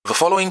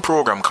following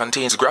program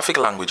contains graphic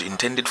language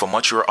intended for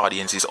mature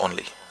audiences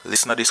only.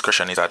 Listener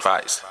discretion is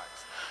advised.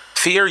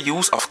 Fair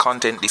use of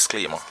content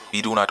disclaimer.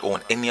 We do not own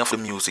any of the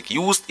music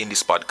used in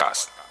this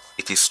podcast.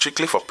 It is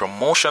strictly for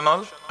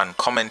promotional and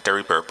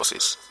commentary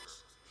purposes.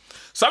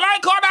 So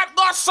like how that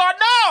goes so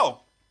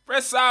now,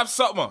 press off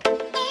something.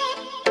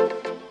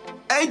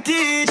 Hey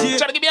DJ,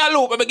 try to give me a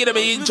loop. Let me give them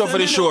an intro for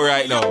the show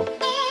right now.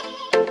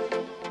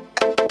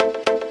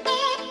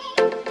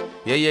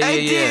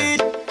 Yeah.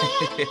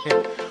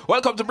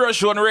 Welcome to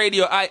Brush One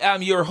Radio. I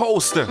am your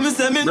host,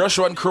 Brush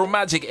One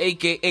Chromatic,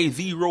 aka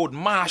The Road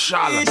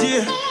Marshal.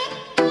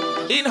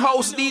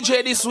 In-house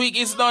DJ this week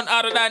is none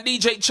other than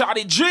DJ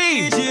Charlie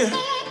G.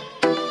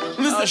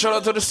 Shout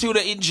out to the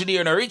studio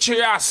engineer, Richie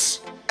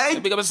Ross.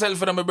 Big up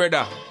yourself and my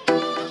brother.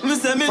 For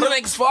the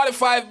next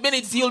 45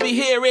 minutes, you'll be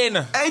hearing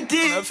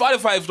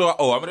 45 to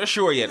I'm not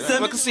sure yet.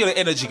 I can see the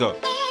energy go.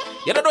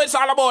 You don't know it's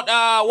all about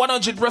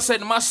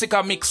 100%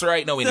 Massacre mix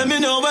right now.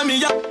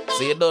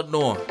 So you don't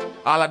know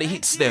all of the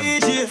hits them.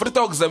 For the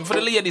thugs them, for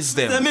the ladies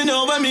them.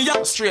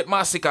 Straight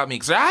Massacre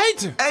mix,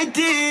 right?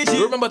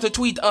 Remember to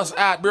tweet us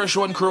at Brush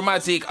One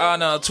Chromatic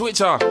on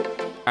Twitter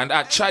and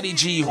at Chaddy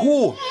G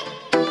Who.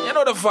 You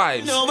know the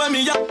vibes.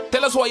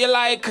 Tell us what you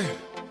like.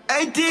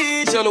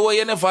 Tell us what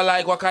you never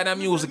like, what kind of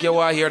music you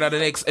want to hear in the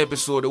next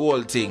episode, the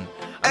whole thing.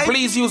 And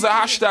please use the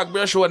hashtag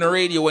Brush One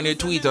Radio when you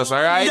tweet us,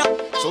 alright?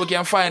 So we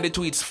can find the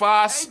tweets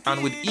fast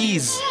and with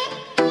ease.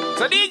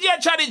 So DJ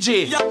Chaddy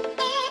G,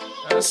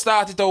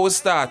 start it how we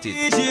start it.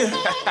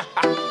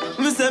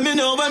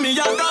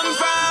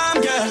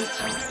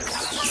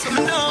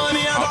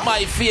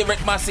 My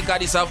favorite massacre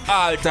is of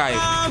all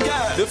time.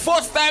 The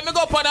first time I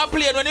go up on a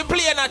plane, when the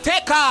plane a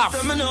take off,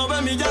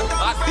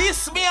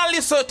 this me I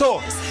listen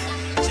to.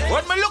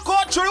 When me look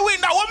out through the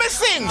window, what me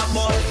sing?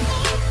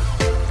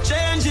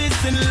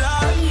 Changes in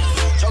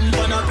life. Jump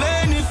on a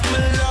plane if me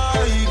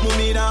like. No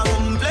me da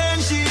complain,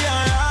 she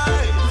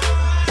alright.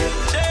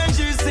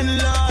 Changes in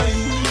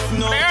life.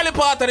 No. The early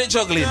part of the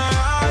juggling.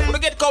 We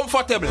get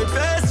comfortable.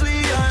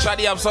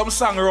 Chaddy have some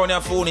song around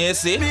your phone, you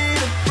see?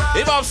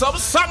 If have some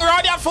song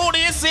around your phone,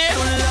 you see?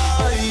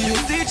 You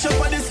teach up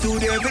at the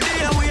studio every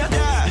day and we are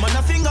there. Man,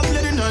 I think I'm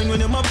playing 9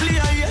 when I'm a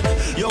player here.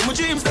 Yo, my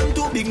dreams them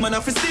too big, man, I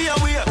fi stay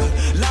away.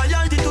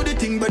 Loyalty to the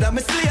thing, but I'm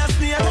a slayer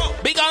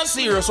snake. Big and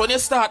serious, when you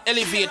start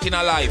elevating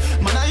a life,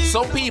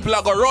 some people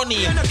are go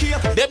running.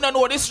 Them don't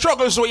know the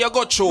struggles where you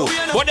go through,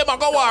 but them are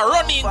go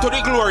running to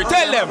the glory.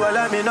 Tell them. Well,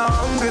 I'm not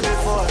hungry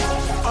before.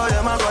 Oh,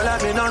 them are go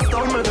like me not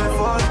stumble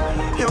before.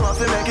 You have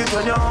to make it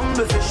when you're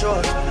humble for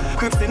sure.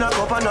 Crips in a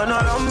cup and none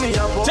around me.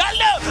 Tell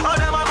them. Oh,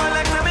 them are go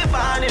like me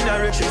born in the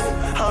riches.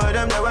 How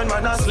them there when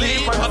man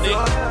asleep on the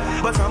floor.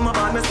 But from my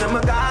band, me say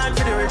me gone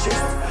for the riches.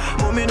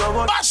 Mommy no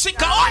one.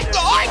 Massacre, I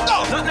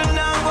go. Nothing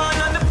now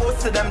one on the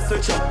post to them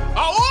switch up.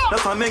 Oh, what? Now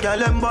for me girl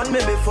them born me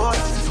before.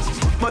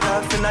 But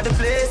I've seen at the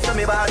place to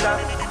me bother.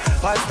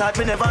 I start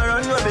me never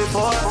run away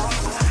before.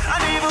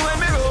 And even when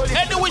me rolling.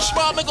 Any wish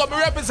man me go me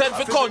represent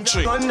for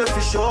country.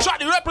 Try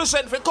to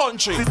represent for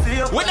country.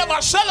 We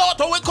never sell out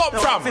where we come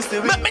from.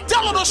 Let me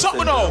tell you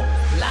something now.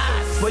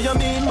 What you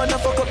mean, man, I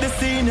fuck up the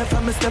scene if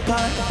I step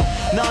on.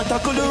 Now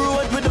tackle the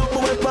road without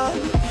my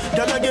weapon.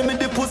 Y'all give me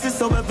the pussy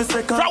so every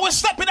second. From we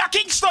step in a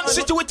Kingston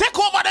City, we take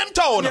over them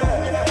town.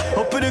 Yeah.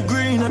 Up in the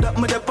green, and that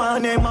me the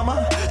pan,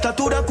 mama.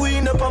 Tattoo the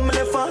queen up on my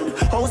left hand.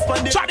 House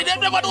pan the... Charlie, them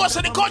never know us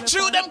in the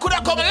country. Them could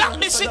have come and lock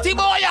the city,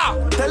 boy.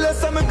 Tell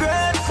us I'm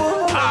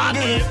grateful. I'm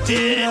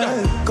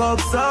gifted.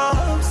 Cups up,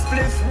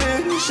 spliff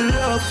bitch,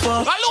 love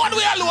fuck. Alone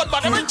we alone,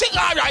 man. Everything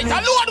alright.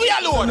 Alone we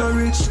alone. I'm a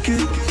rich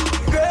kid.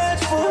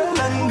 Grateful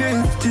and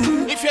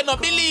gifted. If you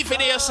not believe in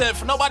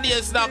yourself, nobody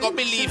else not gonna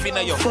believe in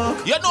you.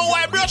 You know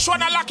why Brush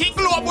One a lucky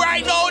globe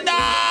right now,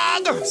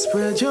 dog?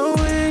 Spread your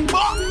wings.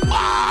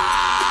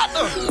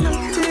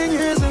 Nothing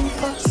is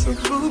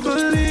impossible,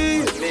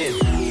 believe me.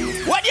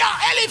 When you're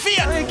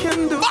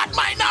elephant, but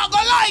might not go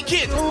like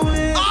it.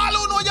 All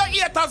who know your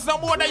haters no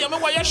more than you.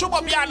 When you shoot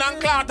up your hand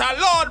and clot a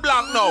Lord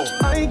Black now.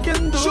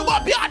 Shoot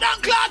up your hand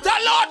and clot a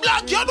Lord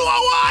Black, you know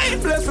why?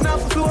 Blessing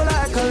off a flow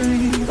like a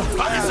river.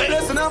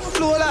 Blessing off a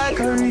flow like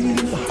a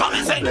river.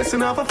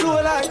 Blessing off a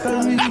flow like a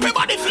river.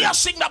 Everybody feel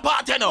sing the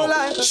part, you know.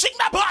 Sing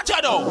the part,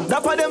 you know.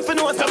 That for them for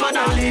know some man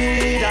a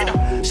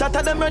leader. Shot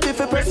at them ready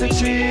for press the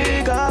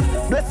trigger.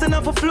 Blessing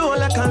off a flow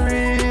like a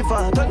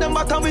river. Turn them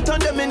back and we turn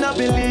them in a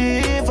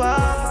believer.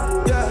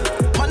 Yeah.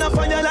 Man a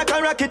fire like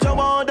a rocket, you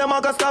want them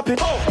a go stop it.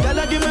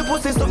 Y'all give me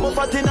pussy so move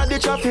fat inna the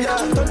traffic.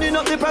 Turning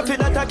up the profit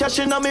that I cash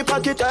inna me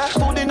pocket.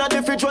 Food inna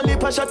the fridge, only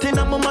pass shot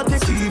inna my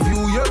matic.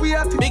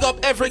 Big up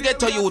every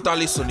ghetto youth a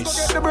listen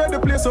this.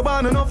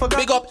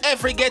 Big up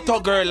every ghetto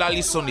girl a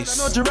listen this.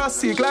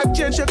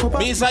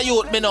 Me is a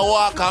youth, me no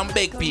walk and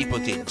beg people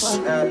things.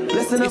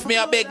 If me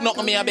a beg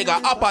nothing, me a beg a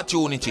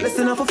opportunity.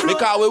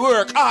 Because we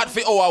work hard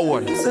for our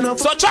own.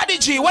 So Chaddy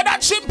G, what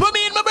that simple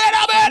mean, my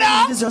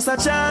brother? It's just a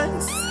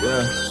chance.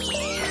 Yeah.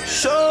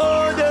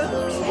 Show them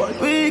what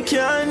we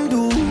can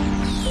do.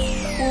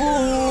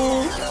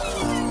 Ooh.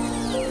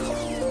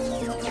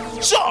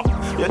 So,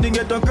 You didn't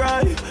get a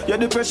cry, you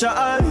the pressure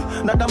high.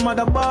 Not a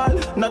mother ball,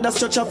 not a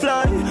stretch a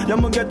fly. You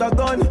me get a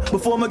gun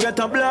before me get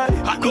a blind.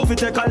 If you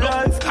take a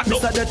life,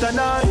 it's a death and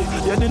I.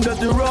 You didn't do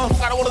the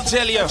rough. I don't want to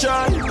tell you.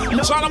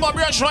 It's all about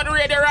Brush One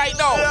Radio right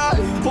now.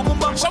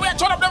 So we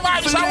turn up the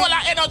vibes and all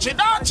that energy,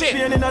 don't it?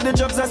 Pain in the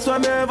drugs, that's why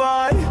me ever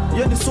high.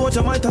 Yeah, the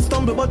soldier might have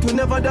stumbled, but we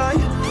never die.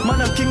 Man,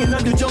 I'm king in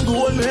the jungle,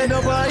 hold me head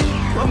up high.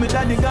 When me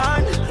daddy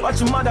gone, watch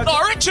your mother. No,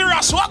 Richie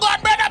Ross, what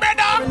God,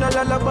 brother? In a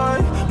lullaby,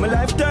 my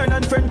life turn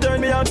and friend turn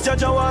me out,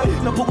 judge a why.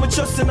 Now put my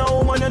trust in a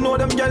woman, you know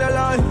them gyal a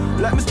lie.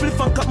 Like me split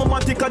and cut my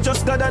matic, I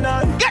just got an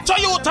eye. Get to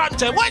you,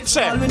 Tante, what's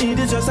it? All we need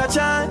is just a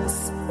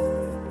chance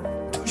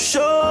to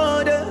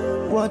show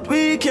them what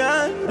we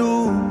can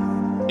do.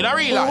 In a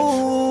real life.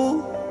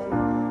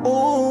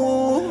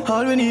 Ooh,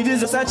 all we need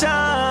is just a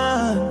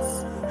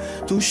chance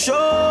to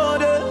show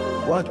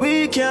them what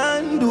we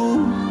can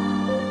do.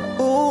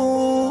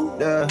 Ooh,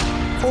 yeah.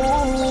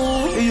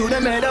 Ooh, you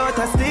them made out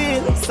of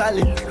steel,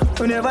 solid.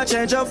 We never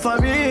change up for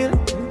real.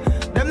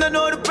 Them don't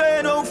know the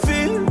pain, don't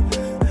feel.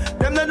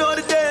 Them don't know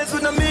the days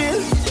with the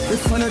meal.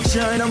 If I'm not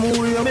trying, I'm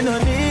worried, I'm in a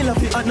kneel. I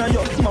feel now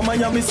yo, mama,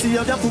 you me see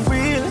you for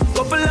real.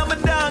 Couple of my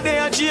dog, they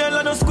are jail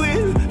and no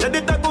squeal. They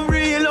did that go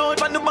real out,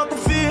 man, the back of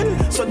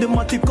feel. So the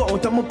matic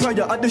out, I'm a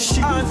prayer at the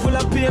shit. Heart full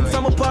of pain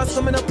from my past,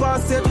 I'm in a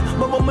past yet.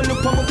 But when I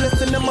look on my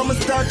blessing, them I'ma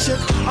start check.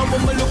 And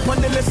when I look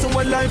on the lesson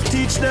what life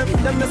teach them,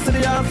 them mess of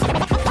the half.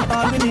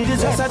 All we need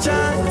is just a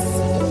chance.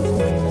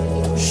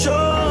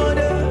 Show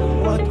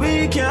them what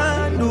we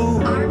can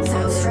do.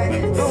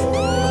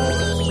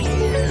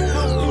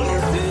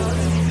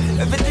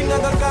 Everything I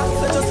got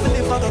cost, I just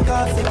believe I got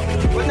cost.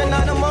 When I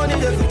know the money,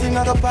 everything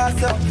I got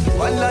pass up.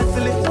 One life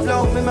to live,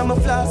 flow, me my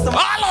flash. All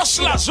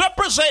hustlers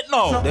represent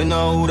now. They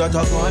know who that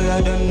I call,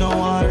 like them know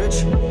I'm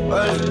rich.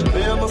 Well,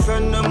 me and my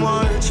friend, them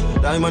are rich.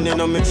 Diamond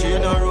in my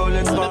chain, a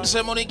Rolex. Them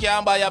say money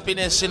can't buy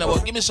happiness, you know,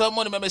 but give me some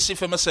money, let me see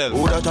for myself.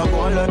 Who that I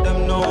call, like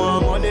them know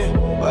I'm money.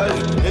 Well,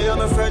 me and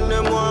my friend,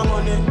 them want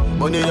money.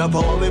 Money up,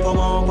 we pump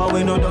up, and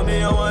we know that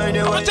me a wine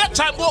anyway. But that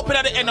time, go open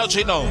at the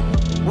energy now.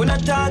 When I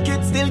talk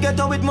it, still get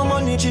out with my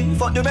money, G.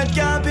 Fuck the red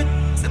carpet.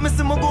 See me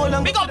my goal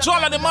and big up to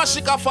all of the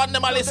Massacre fan,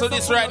 them a listen to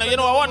this right now. You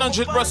know,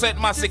 100%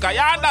 Massacre,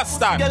 you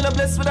understand? Get a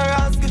bless with a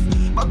ass gift.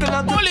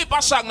 Only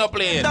a song no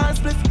playing.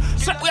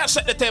 So we have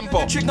set the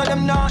tempo. So in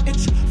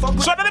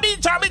the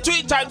meantime,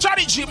 between time,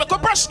 Johnny G, we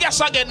could press gas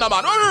again, no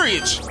man. We'll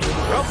reach.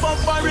 Rough up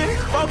Barry,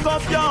 fuck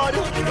up yard.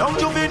 Young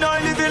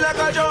juvenile living like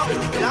a job.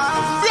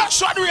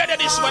 Rush One Radio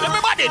this one,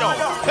 everybody know.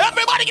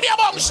 Everybody give me a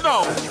bounce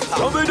now.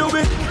 Do it,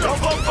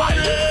 rough up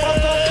Barry,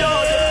 fuck up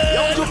yard.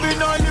 Young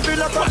juvenile living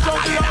like a job.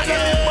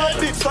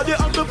 So the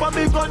uncle for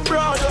me gun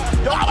brother.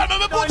 I'm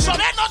gonna put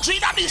some energy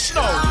in this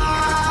now.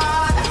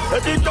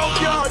 At the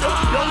junkyard,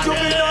 young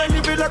juvenile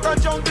living like a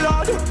junk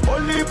lad.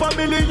 Only for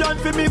million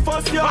for me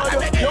first yard.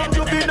 Young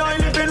juvenile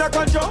living like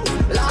a junk.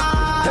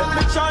 Take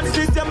me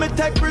chances, yeah, me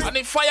take risks. And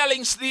the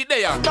firelings need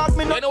there.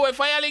 You know where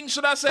firelings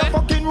should I say?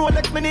 Fucking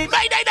Rolex me need.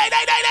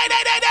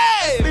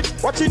 Day.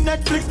 Bitch, watching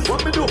Netflix,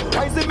 what me do?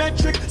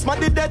 Isometric, smack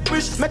the dead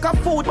wish. Make a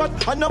food,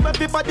 but I know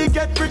everybody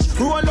get rich.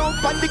 Roll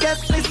out on the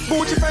guest list,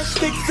 Gucci fresh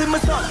sticks in my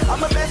son.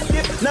 I'm a best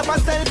gift, never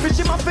selfish.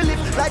 I'm a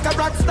Philip, like a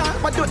rock star.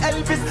 But do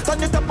Elvis,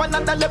 turn it up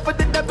another level,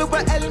 the devil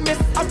will Elvis.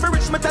 I'm free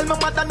rich, me tell my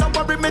mother, no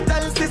worry, me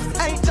tell sis.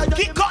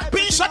 Kick up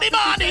piece of the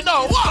money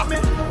now, what?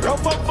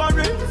 Rough up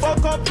Barry,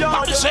 fuck up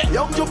yard.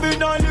 Young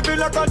juvenile living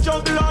like a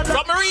juggler.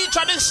 From me reach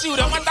on the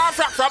studio,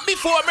 from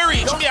before me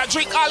reach, me I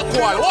drink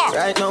alcohol, what?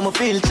 Right now me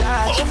feel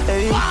charged,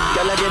 hey,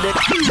 girl I get it.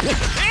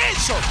 Hey,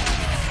 so.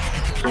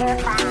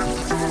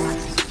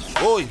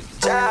 Oi.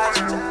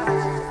 Charged.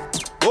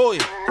 Oi.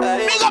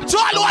 Big up to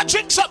all who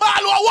drink some, all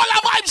who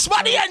vibes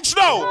by the ends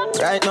now.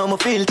 Right now me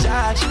feel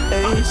charged,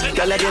 hey,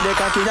 girl I get the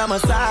cocky on my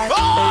side,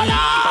 hey,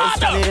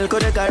 house on the hill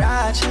could the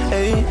garage,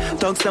 hey,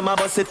 talks to my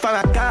boss it for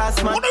a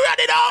cast, man. You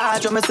ready now? I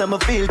me say me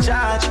feel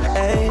charged,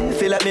 hey,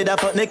 feel like me da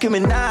fuck Nicki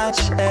Minaj,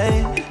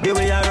 hey, give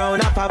me a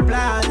round up a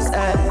blast,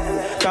 hey.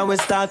 Can we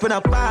start when I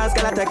pass?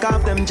 Can I take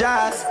off them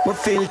jars? We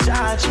feel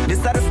charged. This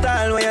is the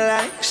style where you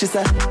like. She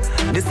said,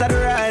 this is the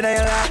ride of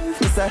your life.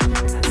 She said,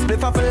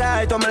 split off a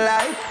light on my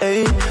life.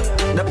 Hey,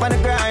 up on the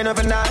grind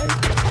overnight.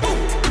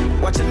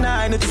 Watch a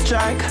 9 with the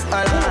strike.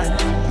 Alright,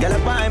 get a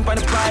pint on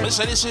the pipe.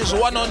 So this is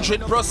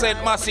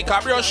 100% Massacre.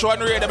 Brush One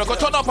Radio. We go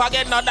turn up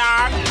again now,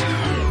 dog.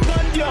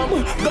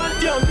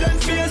 Goddamn, them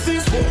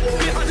faces. We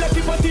act like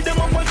you party them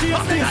up on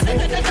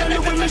GST. Tell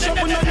you when we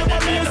shop on your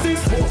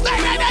faces.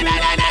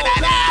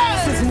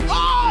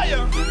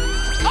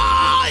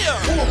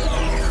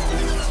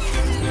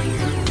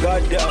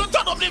 Goddamn. Don't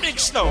turn up the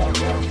mix now.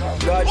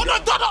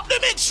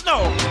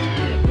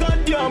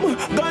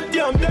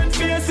 Goddamn, them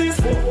faces.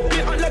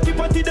 We act like you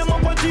party them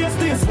up on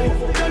GST.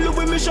 Tell you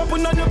when we shop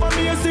on your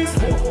faces.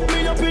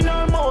 Me up in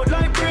our mouth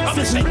like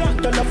braces. Black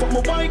dollar for my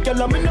white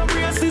girl, I'm in a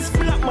racist.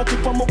 Black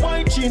matic for my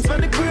white jeans, for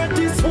the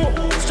greatest.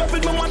 Strap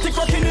it, my matic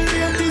rock in the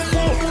latest.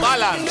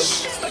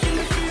 Balance.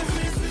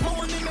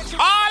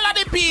 All of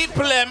the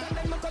people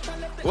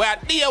we are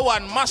day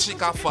one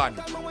Massacre fan.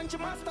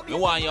 You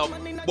want your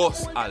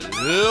boss a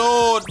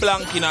load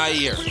blank in our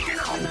ear.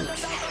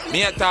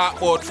 Me I talk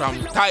about from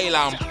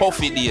Thailand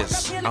Puffy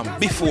days. And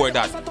before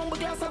that,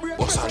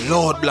 was a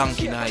Lord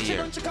Blanc in a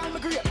year.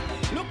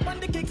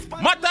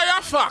 Matter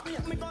of fact,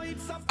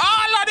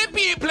 all of the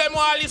people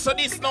who listen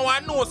to this now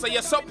and know so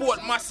you support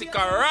Massacre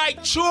right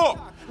through.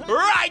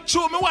 Right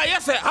through. Me want you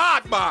say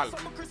hardball.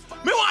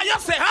 Me want you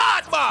say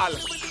hardball.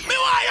 Me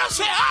want you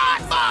say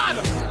hardball.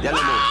 Yeah, no,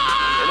 you know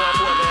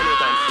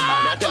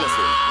I tell us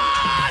so.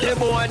 The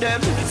boy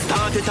them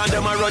start it and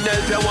them a run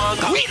help you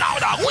walk. We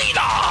louder.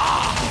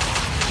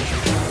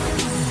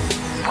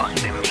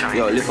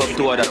 Yo, lift up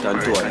two of that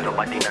and two of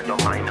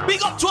that.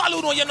 Big up to all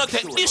who know you not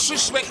take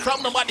disrespect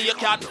from nobody. You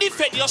can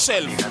defend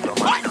yourself.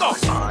 Right go.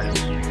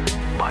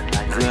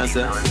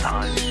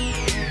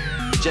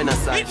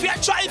 Genocide. If you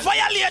try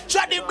violate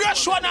Johnny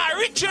Brush one or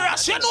Richie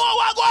Ross, you know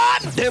what go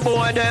on. The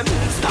boy them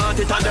start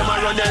it and them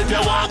a run help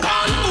you walk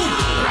on.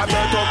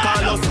 Roberto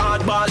Carlos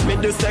hardball, me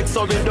the sex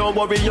so we don't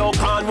worry you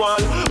can't wall.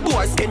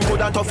 Boy skin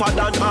good and tougher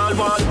than all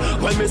wall.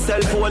 When me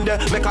cell phone there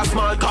make a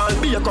small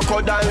call. Be a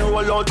crocodile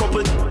roll out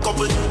couple.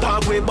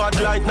 Talk way bad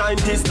like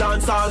 90s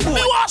dance hall.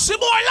 Me want see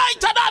more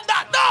lighter than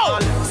that now.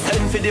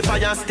 Send for the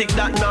fire stick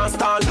that now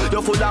stall.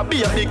 You full of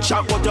be a big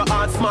chop but your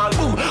heart small.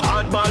 Boom,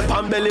 hardball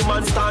pan belly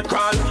man start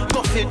crawl.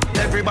 Go fit,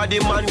 everybody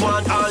man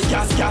want all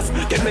gas.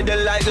 Give me the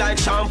light like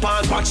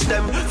champagne. Watch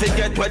them,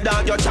 forget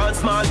whether your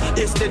chance man.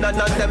 This thing and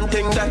them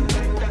thing that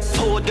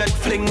food get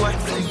fling wet.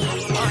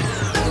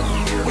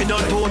 We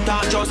don't do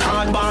that, just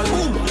hardball.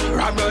 Boom,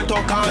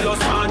 Roberto Carlos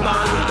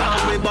hardball.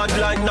 Dog we bad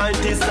like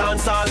 90s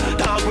dancehall.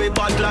 Dog we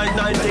bad like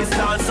 90s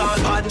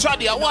dancehall.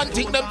 Johnny, I want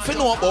thing them to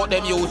know about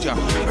them youth.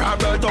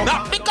 Roberto.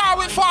 Not because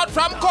we fought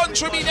from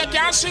country, mean you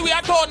can't see we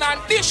are done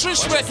and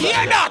disrespect.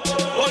 Hear that?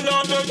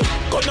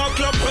 Gonna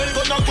clap well.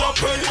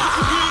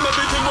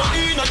 Everything will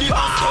in at the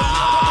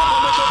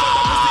hospital.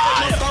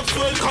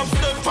 Come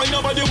step, find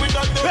nobody with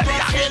that.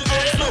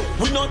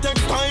 We not take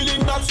style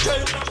in that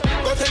shell.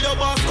 Go tell your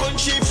boss, gun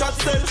cheap shot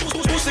sell.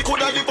 Pussy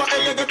coulda live a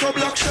hell, you get a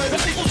black shell.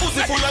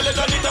 Pussy full of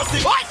leather, need a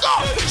stick.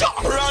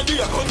 Randy,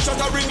 a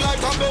gunshot a ring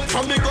like a bell.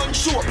 From the gun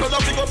show, blood a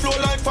figure flow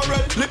like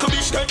Pharrell. Little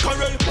bitch can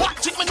Carell. What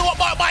thing me know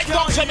about my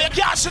dogs? You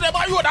can't see them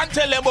on road and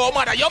tell them about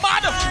mother. You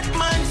mad?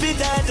 Man fit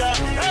that.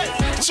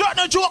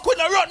 Certain joke with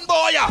the run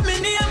boy.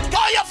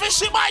 Oh, you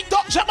fish my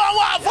dogs, you man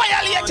want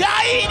violate, you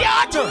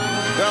idiot.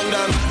 Young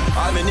them,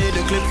 all me need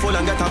a clip full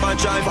and get a bad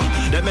driver.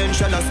 The men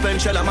shell a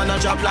spend shell a man a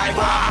job like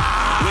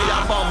we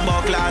a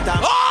bumbo clatter.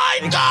 Oh,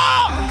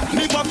 go!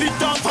 Me pop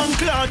it off and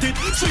clot it.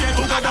 Swear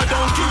to God I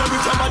don't care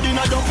if your body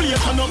not your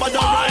place and nobody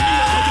around me.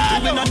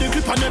 Put it in the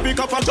clip and every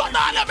cup and turn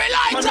on every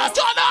light,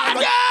 turn on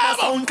them.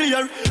 Sound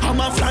clear. I'm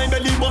a flying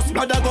belly bus,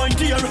 blood a going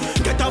tear.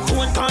 Get a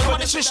phone call.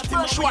 What is this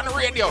show on the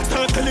radio?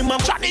 Start telling my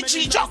Johnny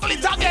G juggle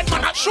it again,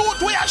 man. I shoot,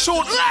 we are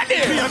shoot,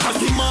 ready. Me a cause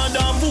the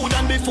mother food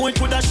and before it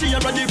coulda share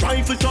and the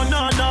rifle turn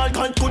on all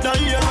can't coulda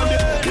hear and the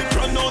clip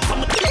run out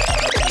from the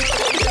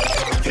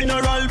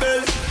funeral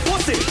bell.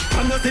 Pussy,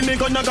 and you see me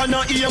gonna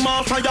hear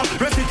my fire.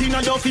 Rest it in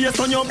your face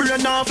on your brain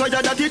now fire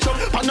that it up.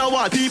 And now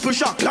what people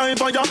shock like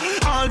fire.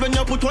 All when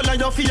you put all on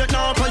your feet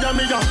now fire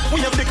me ya.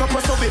 We have the cup of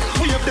it,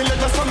 we have the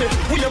leather of it,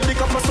 we have the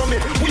cup of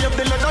it, we have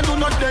the leather do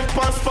not dead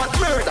pass fat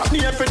murder.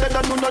 Me and Fred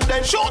that do not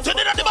dead. Shoot it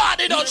in the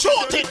body, don't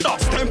shoot it though.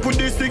 Time put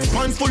the 6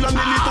 pants full of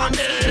militants.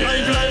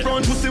 Live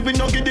round pussy we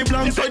no get the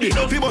blank steady.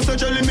 If was a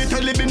jelly me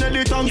tell it be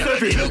nelly tongue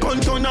heavy.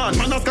 Gun turn on,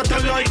 man has got a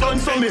light gun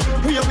for me.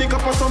 We have the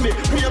cup of it,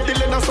 we have the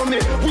leather of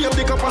it, we have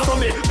the cup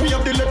of it, we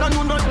have the leather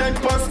do not dead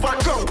pass fat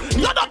ground.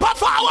 Not up a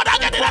forward and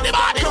get it in the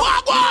body,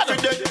 walk on.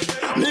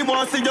 Me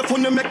want see you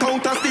funny me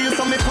counter steal.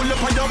 So me pull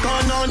up on your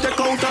corner and take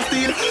counter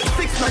steal.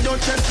 6 na your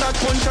chest like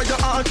punch of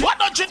your heart.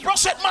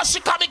 100%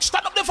 Massacre mix,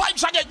 stand up the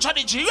vibes again,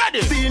 Johnny G,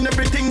 ready? Seeing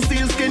everything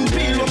steel skin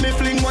peel. When me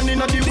fling one in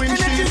the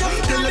windshield.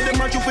 Tell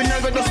them a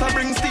juvenile go just a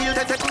bring steel.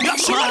 You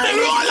see what they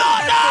roll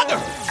on, dog?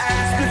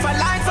 If I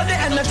line so the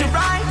energy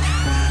bright.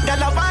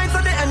 Got a vine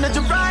so the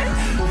energy bright.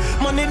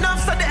 Money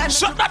enough so the energy.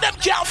 Some of them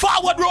can't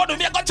forward road,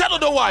 we ain't gonna tell you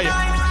the why.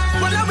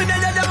 Well, I'm in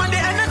the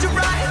energy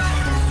bright.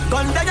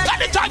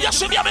 Anytime you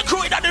see me, I'm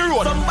crewing on the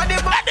road.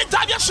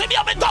 Anytime you see me,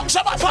 I'm dogs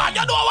on my fire.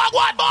 You know what I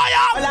want, boy.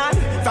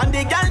 From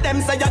the girl,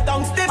 them say your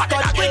tongue stiff.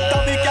 Cut quick,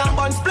 up, we can't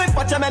bun split.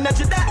 Watch your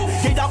energy there.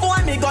 Get a boy,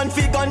 me gun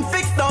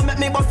fixed. Don't make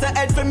me bust the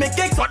head for me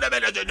kicks. What the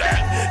energy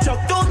there? Chuck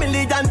 2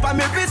 million for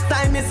me wrist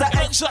time is a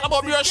head. It's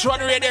about your show on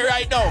the radio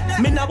right now.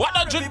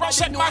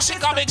 100%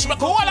 Massacre mix. Me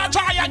cool and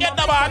try again,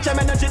 the man. Watch your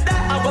energy there.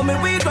 I want me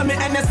weed when me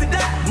energy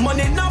there.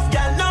 Money enough,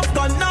 girl, enough,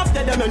 gun enough.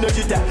 Tell them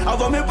energy there. I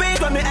want me weed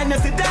when me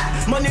energy there.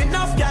 Money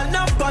enough, girl.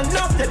 Enough, gun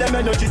enough, tell them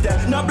energy there.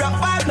 No broke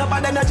five, no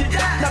bad energy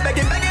there. No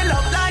begging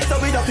love like, so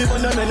we don't feel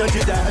no energy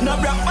there. No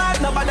broke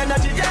five, no bad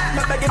energy there.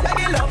 No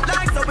begging love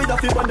like, so we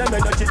don't feel no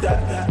energy there.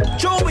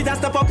 True, we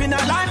just step up in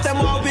our life, them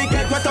all we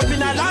get wet up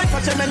in our life,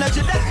 such an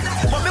energy there.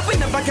 But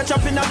we never catch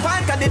up in a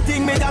fight, cause the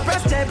thing made a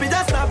press check, we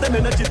just have them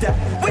energy there.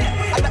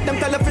 I let them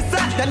tell if it's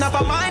set, then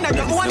never mind, I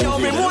don't want no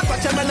remote,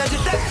 such an energy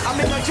there. I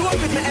mean, not you up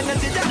with me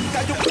energy there.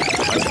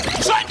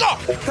 Psycho!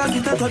 cause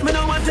it thought me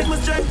no want take my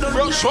strength down.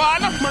 Brush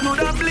one. Man would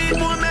have bleed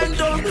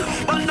momentum.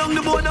 Burn down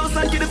the board house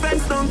and keep the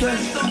fence down.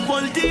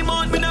 One team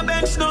out, me no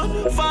bench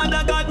no.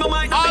 Father God, my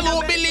mind. All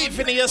who believe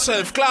in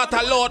yourself, clout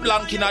a Lord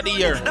Blank in the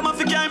year. Them a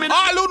fi carry me.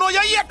 All who know you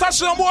hate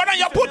us no more than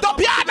you put up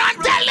your hand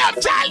and tell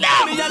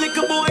them. Me a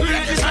little boy,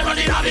 greatness I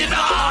running on me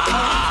blood.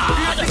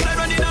 Greatness I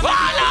running on me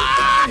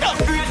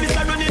blood. Greatness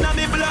I running on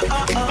me blood.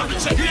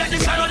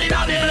 Greatness I running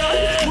on me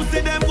blood. Who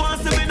see them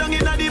want to be down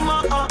in the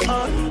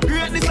mud.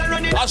 Greatness I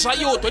running. As a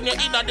youth, when you're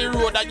in the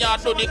road and you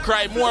do the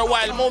cry, more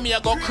while mommy a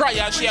go cry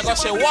and she a go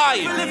say, why?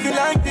 Living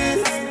like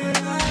this.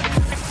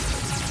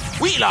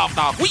 We laugh,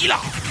 dog, we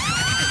laugh.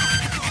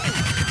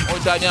 All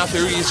the time you have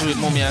to reason with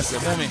mommy and say,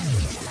 mommy,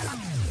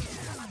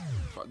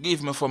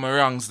 forgive me for my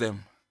wrongs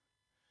them.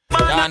 You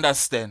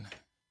understand?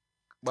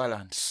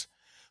 Balance.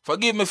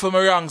 Forgive me for my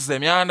wrongs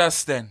them, you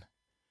understand?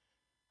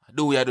 I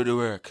do the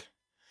work.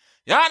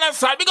 You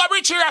understand? Big up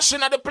Richie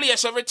Ration at the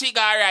place, everything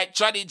alright,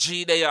 Johnny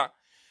G there.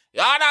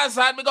 You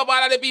understand? Big up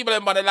all of the people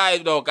in the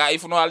live though, cause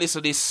if you know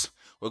listen to this,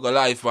 we go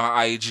live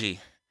on IG.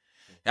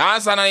 You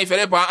understand? And if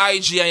you're on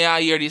IG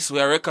and you hear this,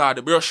 we record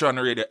the Brush on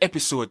Radio,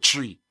 episode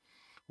 3.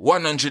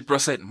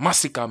 100%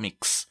 Massacre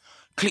Mix.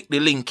 Click the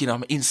link in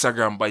my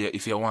Instagram bio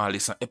if you want to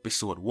listen to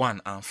episode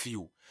 1 and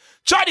few.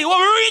 Johnny, what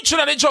we reaching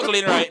at the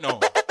juggling right now?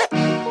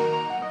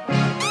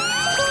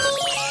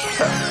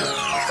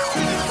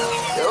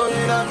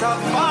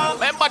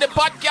 Remember the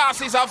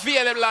podcast is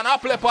available on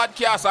Apple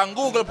Podcasts and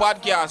Google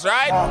Podcasts,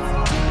 right?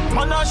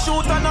 Man a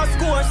shoot and a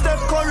score,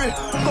 Steph Curry.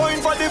 Going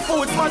for the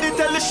food, for the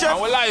teleshop.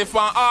 And we live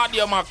on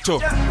Audio Mac too.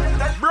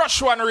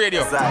 Brush One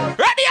Radio.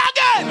 Ready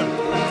again!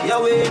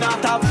 Yeah, we in a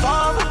top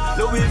farm.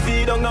 Louis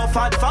V don't know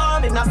fat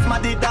farm. In a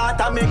smaddy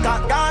data make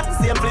a gun.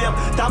 Same flame,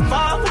 top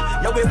farm.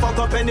 Yeah, we fuck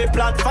up any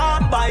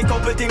platform. Buy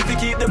couple things to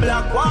keep the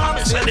black warm.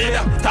 Same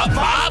flame, top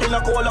farm. In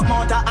a cold up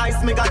mount of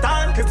ice, make a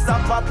tan. Crips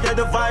up up, yeah,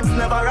 the vibes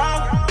never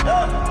wrong.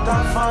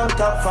 Top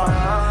farm.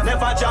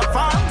 Never drop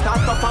farm.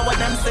 Talk up and when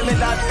them see me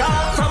that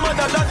car. From a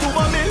dollar to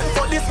 $1 million.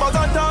 For this mug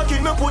and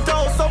talking, me put a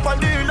house up and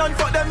deal. And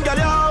for them get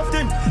it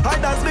often. I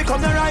dance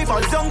become the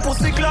rivals. Young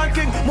pussy Clark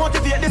King.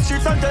 Motivate the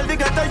streets and tell the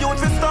ghetto youth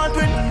to start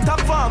with.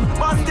 Top farm,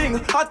 basting,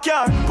 hot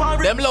car.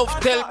 Them love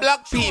tell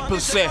black people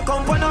say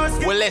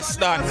we less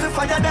than.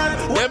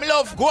 Them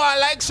love go on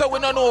like so we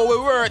don't know we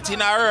worth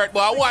in our earth.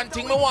 But one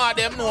thing me want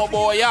them know,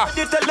 boy, yeah.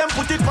 They tell them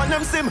put it on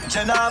them sim.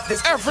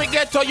 Every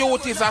ghetto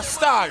youth is a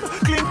star.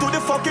 Cling to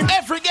the fucking.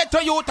 Every ghetto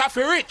youth have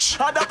a rich.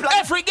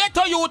 Every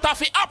ghetto youth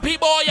have a happy,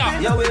 boy, yeah.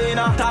 Yeah, we in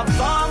a top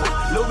farm.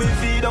 Louis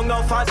V don't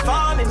know fat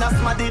farm. In a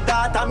smaddy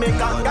data make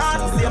a gun.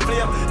 Same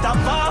flame, top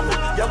farm.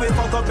 Yeah, we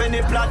fuck up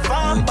any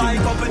platform. Buy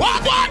company.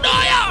 What do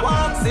ya?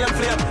 Same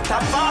flame,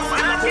 top farm.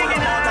 In a cold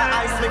water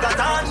ice make a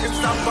tan.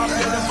 Crips up up,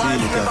 yeah, the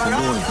vibes never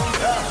wrong.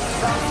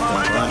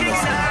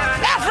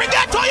 Every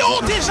ghetto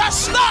youth is a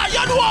star.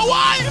 You know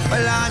why?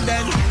 Well, and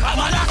then I'm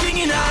a king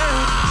in her.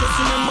 Just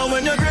remember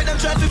when you're great, I'm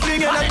trying to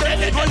fling and I tell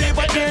you only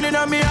but then in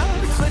a me out.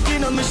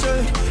 Sweating on my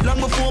shirt, long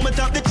before me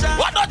top the chat.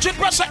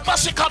 100%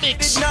 Massacre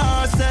Mix.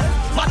 Nah, sir.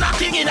 Man a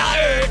king in a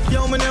earth.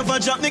 Yo, me never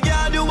drop the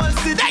girl, you will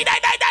see. Die.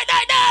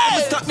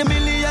 Stuck the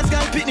millions,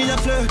 girl, pitney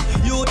and flirt.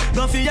 You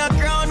go for your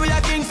crown, we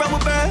a king from a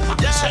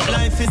birth. Yeah,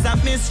 life is a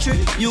mystery,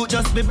 you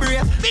just be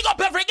brave. Big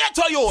up every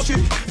ghetto youth.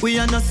 We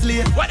are not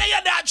slave. Whether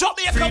you're there,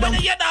 Jamaica,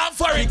 whether you're there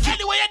for it.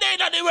 Anywhere you're there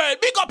in the world,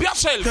 big up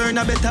yourself. Turn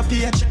a better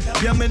page.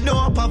 Yeah, me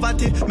know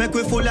poverty, make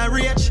we full of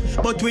rage.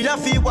 But we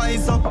have to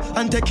wise up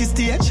and take his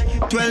stage.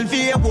 12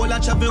 year old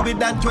and travel with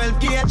that 12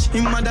 gauge.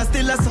 Him mother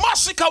still a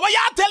Massacre, what you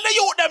tell the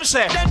youth them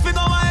say? Then we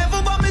go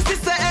wherever but me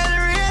sister L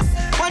race.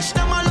 Watch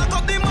them all lock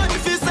up the money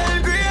for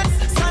sell grace.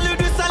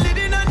 Solid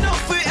in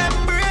enough we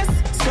embrace.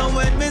 So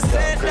when me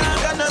say that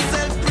gonna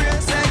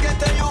self-praise, I get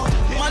to you.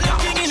 Man, the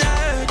king in the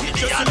earth.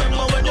 Just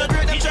remember when you're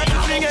great, I'm trying to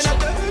fling in the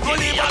dirt.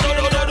 Only one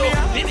thing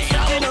that me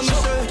have. In on my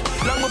shirt.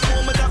 Long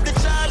before me top the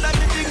child like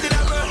the thing that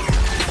I run.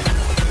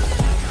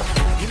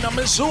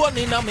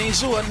 In a me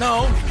zone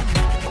now.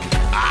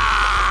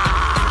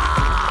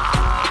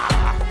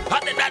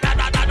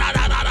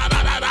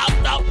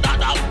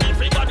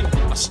 Everybody,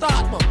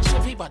 start bounce,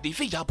 everybody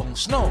feel your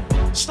bounce now.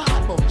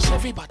 Start bounce,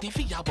 everybody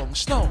feel your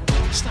bounce now.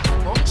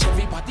 Start bounce,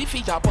 everybody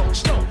feel your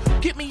bounce now.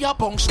 Give me your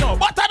bounce now.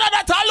 But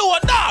another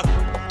alone, dog.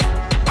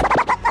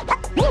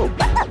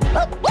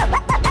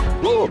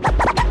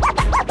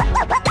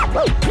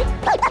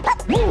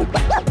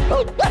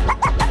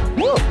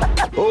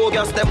 Oh,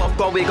 girl, step up,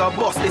 cause we got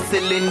bust the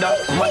cylinder.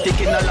 Matic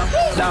in the lap,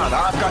 dog,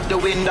 I've got the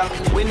window.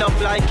 We no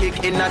fly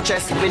kick in the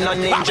chest, we no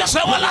ninja. I just say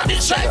all of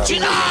this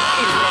shit,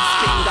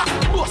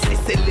 bust the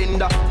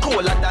cylinder,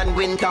 colder than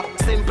winter.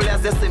 Simple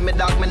as you see me,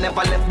 dog, me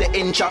never left the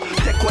incha.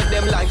 Take what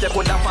them life, they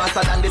could have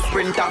faster than the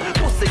sprinter.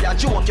 Pussy a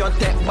joke, you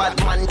take bad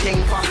man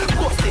thing for.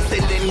 Bust the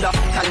cylinder,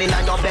 and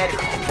in your bed.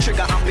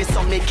 Trigger happy,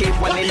 so me keep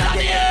one in the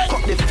head.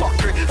 Cut the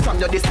fuckery from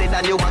your distance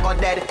and you are go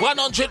dead.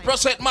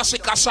 100%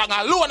 Massacre song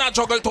alone a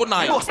juggle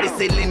tonight. Bust the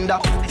cylinder,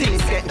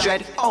 things get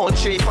dread. All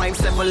 3, 5,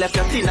 7 left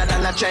you thinner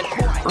than a jet.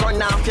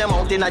 Run off your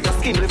mouth in your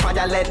skin with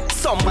fire lead.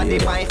 Somebody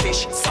buy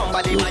fish,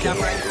 somebody buy a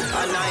bread.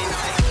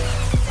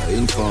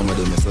 Informer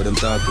them, so them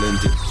talk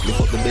plenty.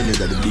 Lift up the bellies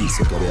of the beast,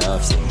 so we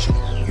have some shit.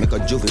 Make a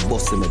juvie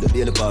bust him at the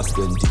baby past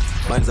 20.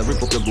 Mine's a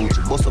rip up your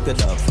Gucci, bust up your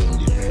dark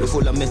Fendi. We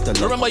full of metal.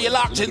 Remember you're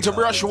locked into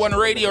Brush One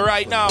Radio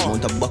right now.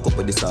 Want to back up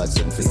with this hard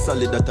sense. It's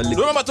solid that a lick.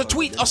 Remember to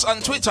tweet us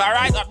on Twitter,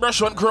 alright? At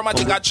Brush One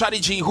Chromatic at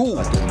Chaddy G Who.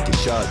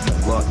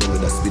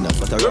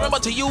 Remember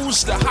to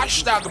use the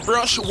hashtag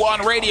Brush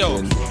One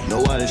Radio.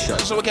 No one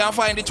shot. So we can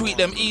find the tweet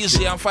them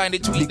easy and find the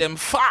tweet them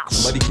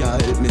fast. Nobody can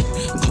help me.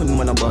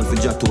 Gunman a band for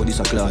Jato, this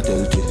a clout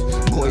healthy.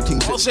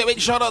 I'll say big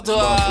shout out to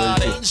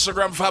the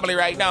Instagram family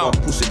right now.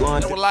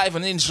 We're live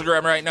on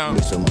Instagram right now.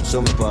 Some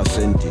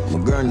my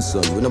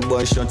grandson, when a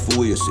boy shot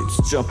for you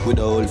 6, jump with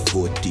a whole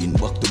 14,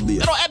 back to base.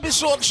 You know,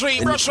 episode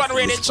 3, Brush One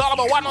Radio, it's all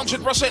about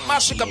 100%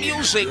 Massacre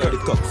music. The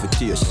cock for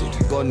taste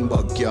it. Gun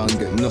bag can't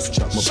get enough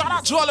chop. Shout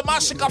out to all the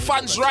Massacre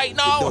fans right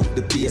now.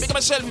 Make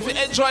myself if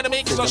you enjoy the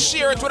mix, so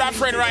share it with a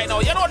friend right now.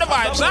 You know the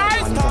vibes,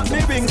 alright?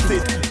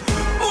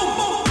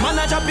 Man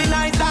a chop in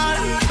night down.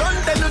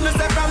 Don't tell you no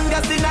say from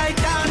gas in night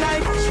down.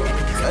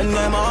 Send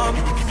them on.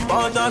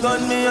 Mount a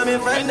gun me and me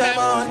friend them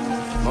on.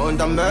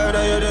 Mount a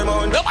murder you them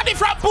on. Nobody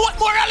from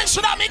Portmore,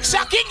 listen to mix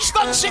a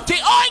Kingston City.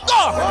 I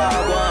go.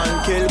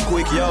 Wagwan, kill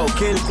quick, yo,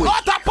 kill quick.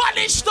 What a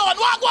Polish stone,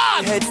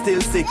 Wagwan. Head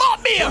still sick.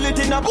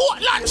 Mobile,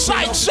 Portland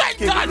side,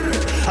 Senton.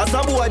 As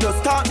a boy just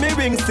start me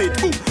ring sit.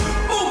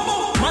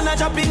 Man a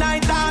chop in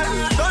night down.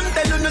 Don't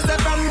tell you no say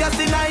from gas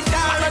in night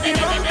down. Ready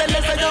from tell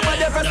you say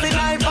nobody first in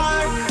night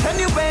bar.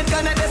 Anyway,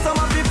 gonna let some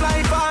of you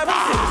fly far.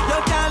 You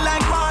can't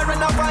like bar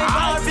and a fight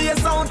bar. Be a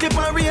sound, keep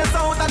a real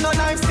sound and no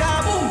knife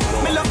scam.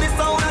 Me love this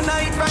sound and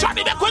night right.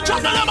 Johnny, make we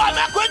juggle the man,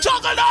 make we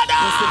juggle the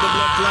man. You see the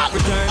blood clot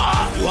return.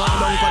 Walk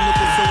down from the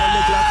pussy when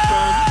the clock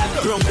burn.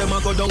 Drunk them a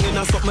go down in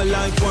a something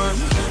like worm.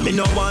 Me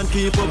no want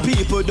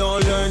people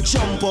don't learn.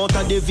 Jump out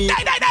of the vehicle.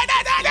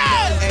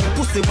 Hey,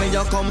 pussy where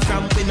you come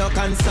from, we no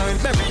concern.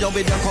 Bury you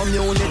with your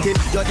community,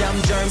 your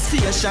damn germs.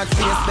 See a shot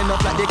face, bend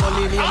up like the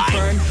Galilean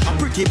fern. A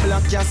pretty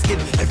black jasket,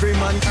 every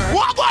man earn.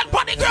 Walk on,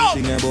 body girl.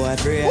 Everything a boy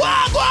afraid.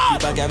 Walk on.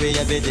 Keep a carry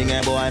everything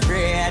a boy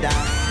afraid.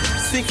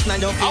 6 na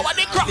your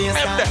face,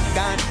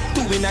 gone.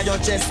 2 in your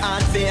chest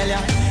and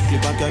failure.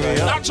 Keep a carry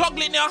up. Not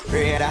juggling ya.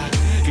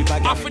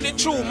 Off in the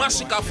true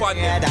Massacre fan.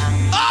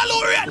 All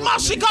who read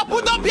Massacre,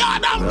 put up your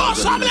damn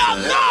boss on me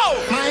now.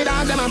 My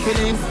dog them a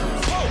feeling.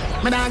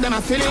 My dog them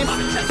a feeling.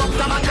 Fuck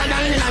the back of the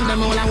line and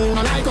them all a who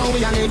no like how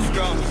we a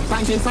live.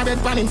 Punching for bed,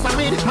 panning for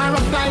weed. My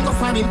rough like a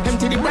famine.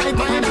 Empty the bright.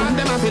 My dog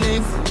them a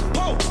feeling.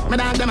 My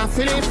dog them a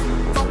feeling.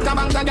 Fuck the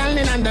back of the line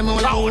and them all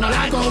a who no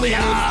like how we a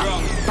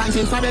live.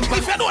 Punching for bed.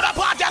 If you know the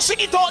party, sing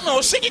it out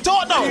now. Sing it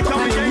out now.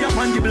 Come here up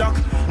on the block.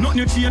 Nothing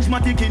you change,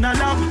 matic in a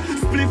lap.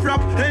 Spliff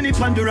rap, any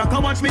pan the rack.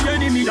 Watch me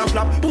enemy that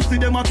flap. Pussy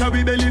them a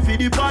carry belly for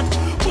the pot.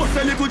 Pussy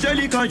a little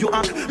jelly can you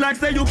act like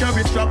say you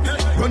carry strap.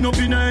 Run up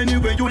in any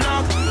way you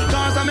laugh.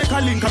 Cause I make a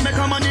link, I make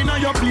a man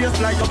in your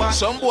place like your back.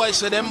 Some boys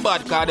say them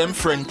bad cause them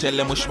friend tell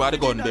them which about the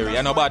gunberry.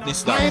 And no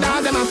badness My that.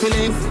 dog them a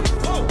feeling.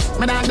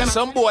 My dog them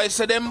Some boys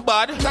say them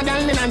bad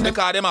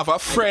because them have a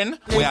friend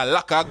where a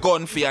lock a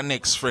gun for your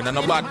next friend. And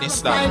no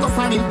badness like a that.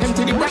 famine.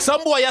 Empty the bright.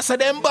 Some boys say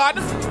them bad.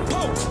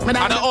 My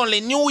dog And them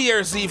only New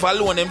Year's Eve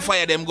alone them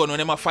fire them gun when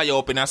them a fire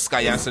up in the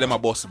sky and say them a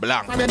bust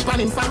blank. for bed,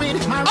 panning for weed.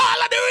 My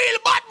All of the real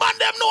bad man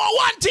them know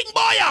one thing,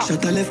 boy.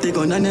 Shut a left the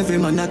gun and every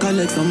man a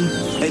collect some.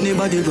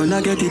 Anybody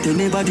gonna get it,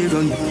 anybody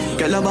run.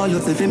 Girl about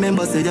love if you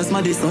remember say just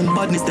my son.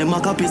 Badness them a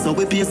copy so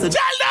we pace it.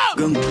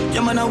 Tell them.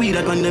 Yeah man a weed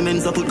that when them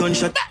ends up put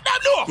gunshot. Let them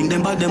know. King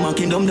them bad them a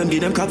kingdom them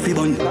give them crap fi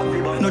bun.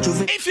 No true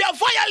fi If you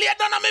violate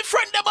none of my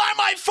friend them or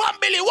my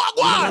family, what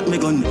go on? me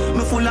gun.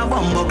 Me full of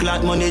bomb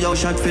clot money yo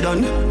shot fi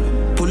done.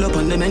 Pull up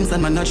on them ends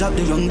and man a drop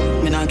the run.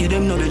 Me nah give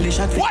them no belly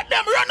shot fi. What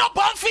them run up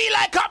and feel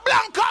like a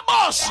blanca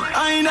boss?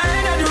 I ain't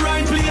at the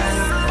right place.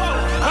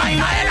 I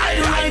ain't at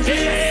the right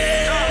place.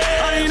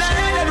 I ain't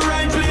at the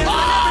right place.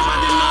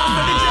 Everybody knows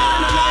that the jail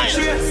and the light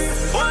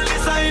chase.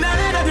 Police I ain't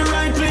at the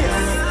right place.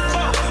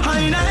 I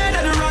ain't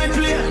at the right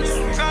place.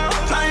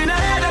 I ain't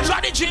at the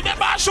Johnny G,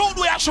 remember I showed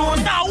we are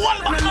showing now.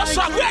 One man no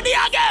song. Ready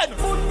again.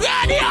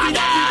 Ready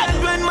again.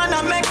 when man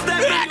a make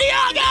them. Ready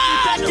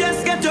again.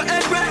 Just get your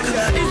head wrecked.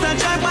 It's a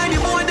drive by the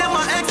boy them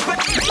a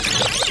expect.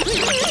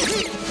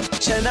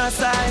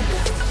 Genocide.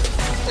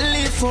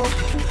 Live up.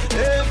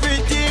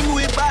 Everything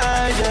we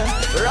buy,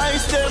 yeah.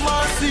 Rice them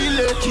a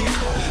silky.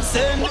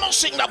 Send We don't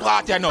sing the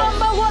part, you know.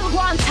 Number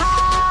one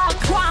talk,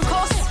 one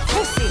cuss,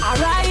 pussy.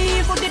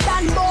 Arrive with the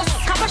Dan boss.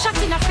 Cap a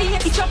shot in a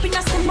face, it up in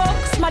a stomach.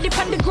 Smaddy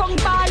on the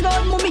ground, ball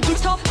on, mommy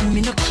get up.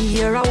 Me no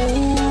care,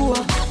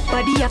 oh.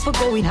 Body have to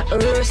go in a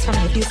earth from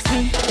the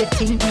Disney. They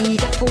think me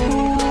the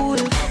fool.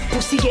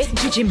 Pussy get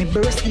Gigi, me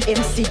burst the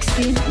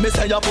M16. me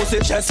say your pussy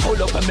chest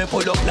full up and me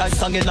pull up like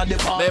song in the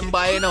park.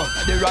 Remember, you know.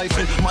 The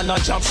rifle, man a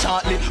jump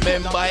shortly.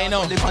 Remember, you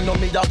know. If I know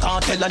me that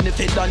can't tell and if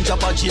it done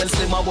drop a jail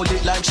slim I hold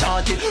it like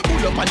shorty.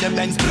 Pull up on the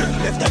men's,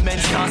 left the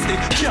men's nasty.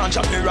 Can't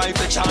drop the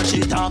rifle, charge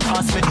it and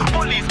cost me.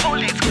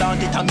 Police,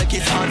 plant it and make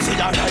it fancy.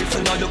 The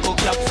rifle now look up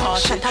clap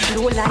fast. Shut up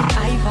blow like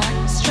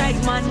Ivan.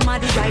 Strike man,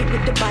 mad ride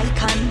with the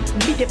bike and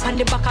beat up on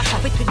the back, I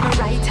tap it with my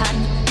right hand.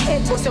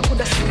 Head boss, you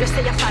coulda seen you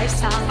say a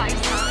 5-star.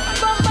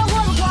 Bumba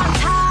one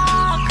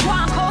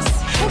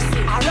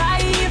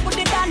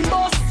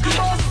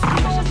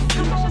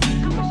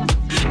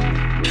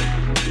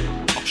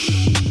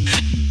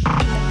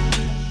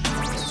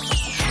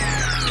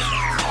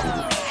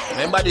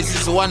this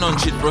is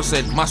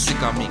 100%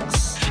 massacre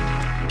mix.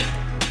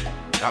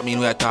 That means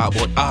we are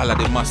talking about all of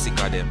the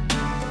massacre them.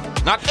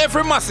 Not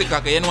every massacre,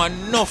 because you know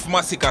enough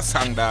massacre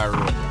song that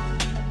road.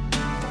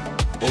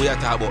 But we are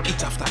talking about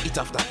it after it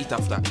after it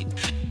after it.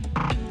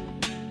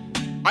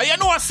 And you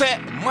know I say,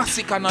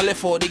 massacre no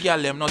left out the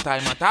girl them no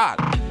time at all.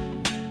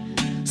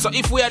 So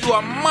if we do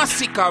a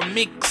massacre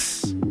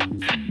mix,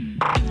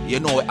 you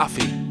know we have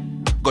to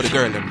go the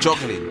girl them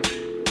juggling.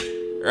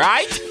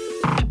 Right?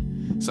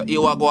 So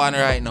here we go on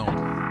right now.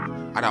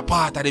 And a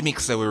part of the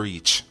mix that we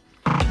reach.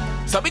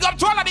 So big up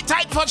to all of the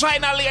tight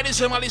vagina ladies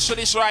who listen to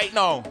this right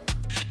now.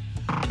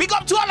 Big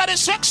up to all of the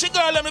sexy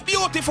girl and the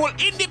beautiful,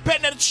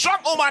 independent, strong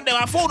woman them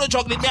and phone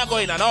juggling they are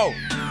going on now.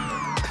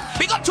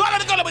 Big up to all of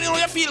the girl when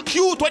you feel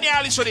cute when you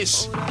listen to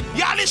this.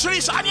 You listen to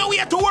this on your way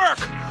to work.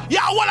 You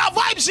have all the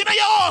vibes in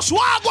your house.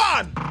 Walk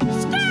on.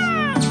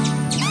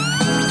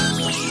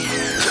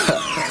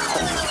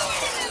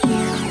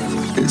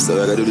 So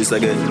I gotta do this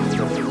again.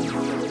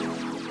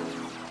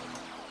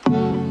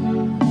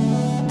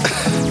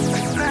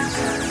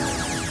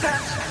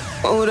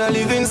 I would I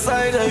live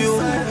inside of you.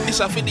 This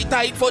is for the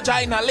tight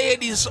vagina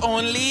ladies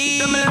only.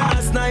 Them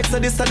last night, so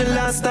this is the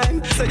last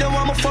time. Say you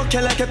want me fuck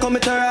you like you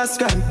commit a rash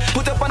crime.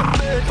 Put up on the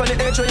bed for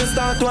the edge when you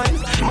start wine.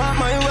 Mark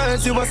my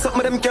words, you want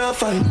something them can't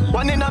find.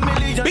 One in a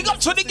million. Big up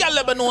to the girl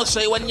that know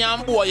say when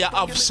young boy you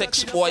have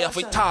sex, boy you have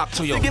to talk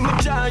to you. Give me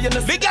joy, you know.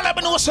 The girl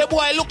that know say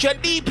boy look you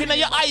deep in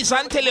your eyes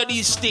and tell you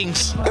these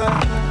things.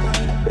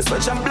 It's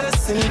such a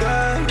blessing,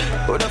 girl.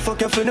 Who the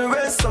fuck you for the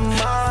rest of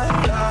my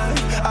life?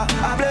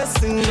 A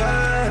blessing,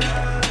 girl.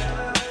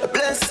 A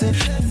blessing,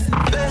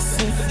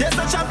 blessing. You're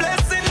such a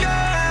blessing,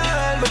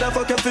 girl. Who the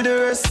fuck you for the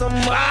rest of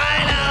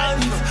my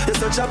life? You're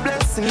such a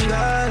blessing,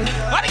 girl.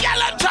 What the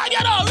girl I'm trying,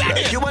 you know,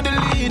 ready? You want the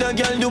leader,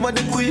 girl, you want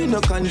the queen.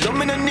 No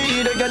condom in the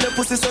need, girl, your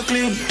pussy so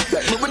clean.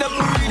 Like me with a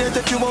breed, I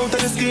take you out of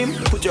the scheme.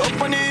 Put you up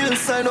on the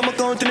hillside, I'm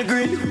counting the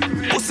green.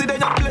 Pussy,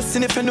 then you're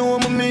blessing if you know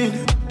what I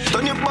mean.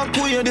 Turn your back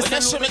way, this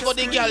is when you go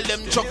the girl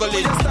them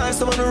juggling.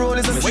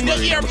 When you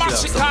hear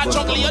massacre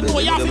juggling, you know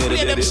you have to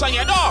play them song,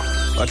 you know.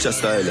 Watch your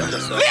style, yeah.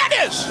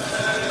 Ladies!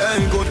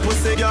 Hey, good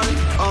pussy, girl,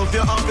 have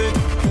you have it.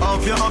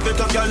 Have you have it,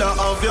 a girl,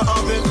 have you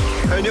have it.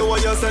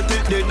 Anyway, you set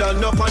it, they done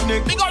no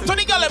panic. Big up to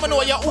the girl, let me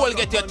know you all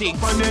get your things.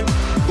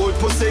 Good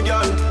pussy,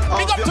 girl.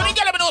 Big up to the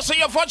girl, let me know so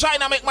your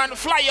vagina make man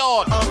fly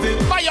out.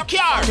 Buy your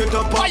car,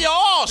 buy your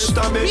house.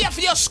 Pay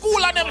for your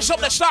school and them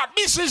something to start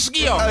business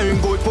gear. Hey,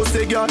 good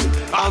pussy, girl,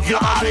 have you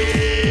have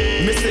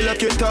it. Me say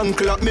like your tongue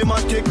clap, me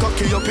man take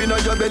cocky up in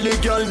your belly,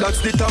 girl.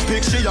 That's the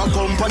topic. She a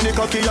company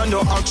cocky and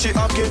no act, she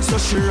hack it. So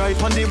she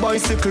ride on the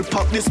bicycle,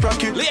 pop this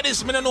bracket.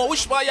 Ladies, me don't know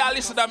which boy y'all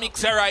listen to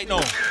mix here right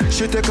now.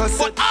 She take a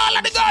but all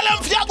of the girl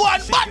them fear go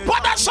on bad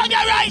put that song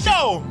here right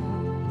now.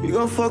 You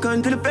gon' fuck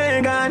until the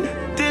pagan,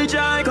 till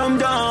joy come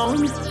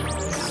down.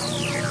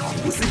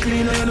 Pussy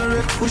clean and you no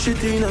wreck, push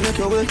it in and make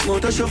your wet.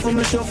 Motor shuffle,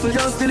 me shuffle,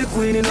 just still the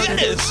queen in the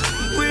deck.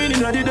 Queen in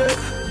the deck,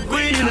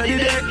 queen in the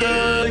deck,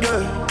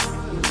 girl.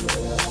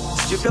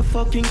 Strip your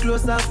fucking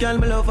clothes off, girl,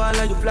 me love all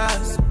of your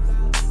flaws.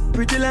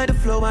 Pretty like the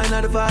flower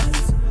and the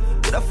vase.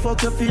 Get a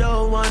fuck you for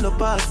your one to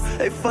pass.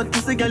 Hey, fat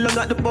pussy girl, you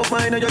got the pop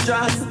mine on your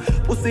jaws.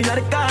 Pussy are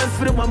the cars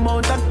for the one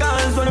mount of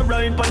cars. When I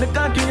ride on the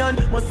cocky and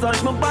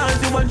massage my balls.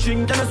 You want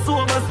drink and a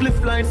sober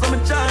split line. So me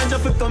charge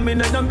if you come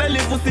in and your belly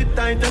pussy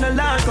tight and a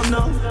lot come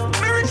now.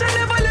 Me rich and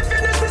never left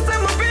in the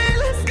system of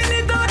feel.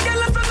 Skinny dog,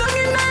 girl, so long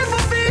in life I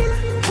feel.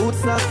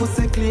 Boots like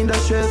pussy clean,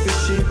 that chef is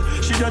sheep.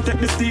 She don't take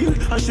the steel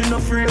and she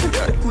not free. You're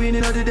the queen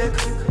in the deck,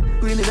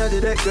 queen in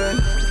the deck, girl.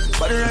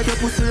 Body right, your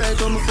pussy right,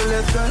 come for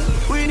left, girl.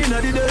 Queen in the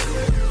deck.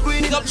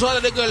 Big up to all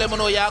of the girl, let me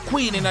know you're a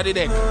queen in the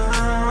deck.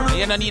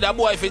 You don't need a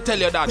boy if he tell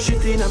you that.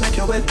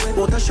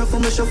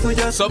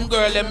 Some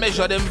girl, they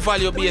measure them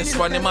value based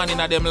on the man in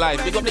them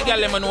life. Big up the girl,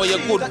 let me know you're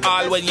good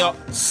all when you're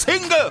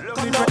single.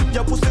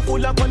 Your pussy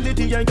full of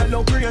quality, ain't got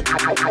no break.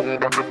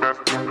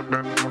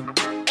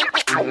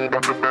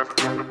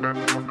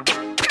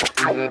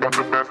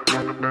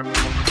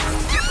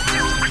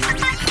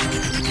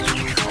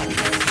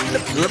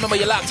 Remember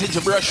you locked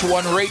into Brush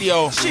One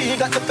Radio. She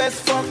got the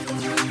best fuck.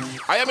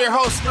 I am your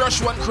host,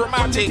 Brush One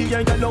Chromatic.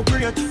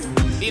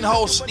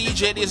 In-house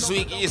DJ this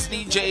week is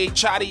DJ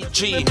Chatty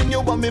G.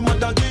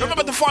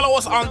 Remember to follow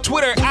us on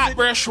Twitter at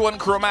Brush One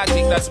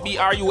Chromatic. That's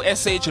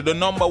BRUSH, the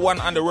number one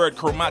on the word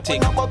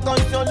chromatic. And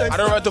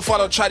remember to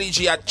follow Chatty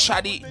G at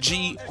Chatty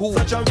G Who.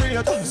 CHADDY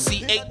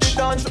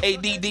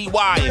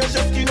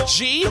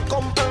G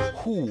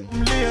Who.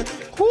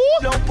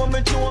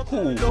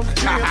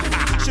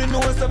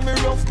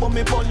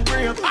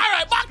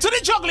 Alright, back to the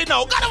juggling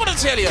now. God, I want to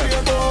tell you.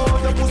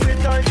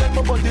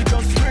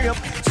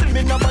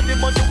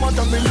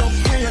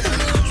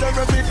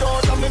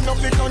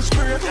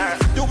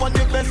 You want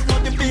the best,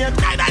 not the beat.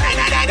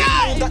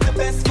 Got the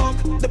best fuck,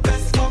 the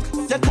best fuck.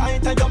 You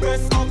tight and your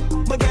breast up,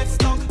 but get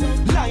stuck.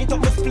 Light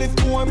up the split,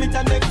 pour me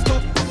the next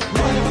cup.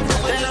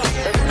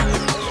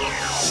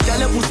 Girl,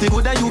 your pussy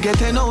good and you get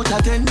 10 out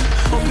of 10.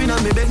 Up in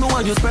on me bed, me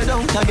want you spread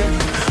out again.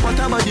 What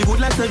about the good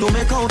like say you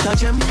make out a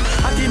gem?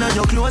 I think on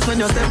your clothes when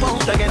you step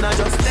out again, I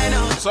just 10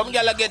 out. Some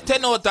girl get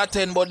 10 out of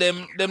 10, but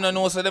them don't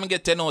know so them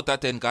get 10 out of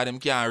 10 because them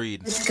can't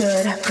read. It's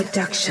good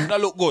production.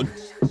 That look good.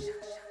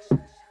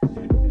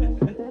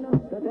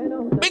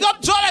 Big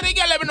up Joel and the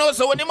girl, let me know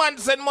so when the man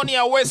send money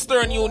at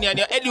Western Union,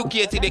 you're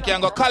educated, they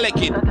can go collect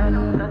it.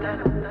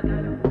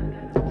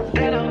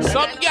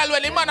 Some girl,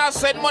 when the man has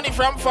send money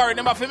from foreign,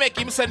 them have to make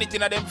him send it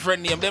in a them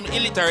friend name. Them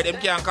illiterate, them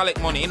can't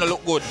collect money, you know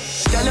look good.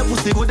 Girl, your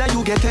pussy good that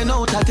you get 10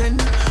 out of 10.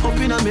 Up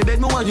in on me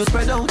bed, me want you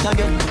spread out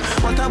again.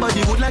 What about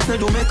the good like say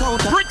you make out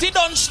of Pretty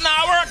Dunch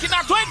now working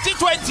at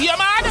 2020, you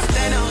man.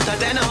 10 out of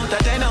 10 out of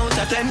 10 out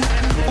of 10.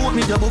 Put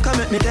me the book and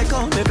make me take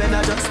out me pen,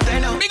 I just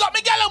 10 out. Big up me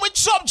girl with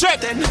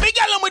subject, big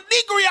girl with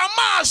degree and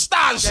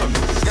masters.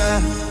 Yeah.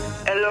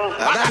 Hello.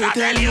 I gotta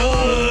tell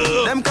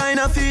you, them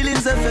kind of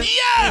feelings affect.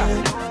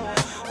 Yeah.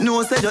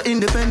 No, say you're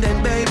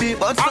independent, baby,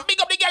 but and big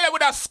up the girl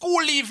with a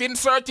school leaving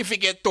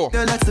certificate too.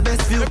 girl, that's the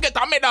best view. Them get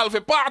a medal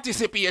for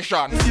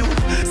participation. You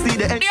see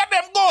the end, Hear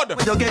them good.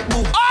 when you get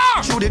moved.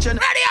 Ah! Through the gen.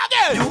 Ready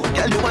again. You,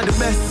 girl, you are the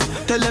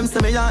best. Tell them say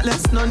me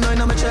heartless, none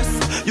in my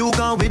chest. You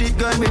gone with it,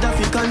 girl, me that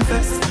fi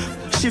confess.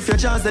 Shift your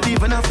jaws, that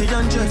even have to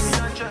undress.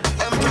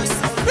 Empress.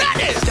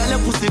 Ready. Girl, your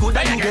pussy good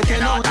that you get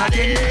 10 out of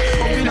 10.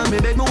 Up in on me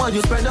bed, me want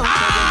you spread out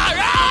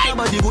again. Alright.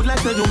 Body good like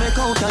say you make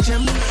out a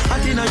gem. I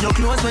think on your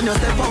clothes when you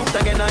step out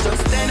again. I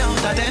just 10 out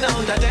of 10 out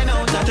of 10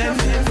 out of 10.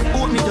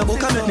 Put me the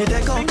book and make me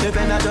take out me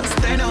pen. I just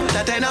 10 out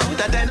of 10 out of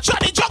 10.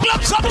 Johnny juggle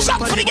up some shot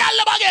for the girl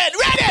again.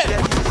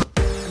 Ready.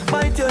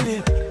 Bite your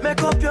lip,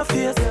 make up your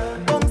face,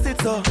 bounce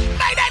it up.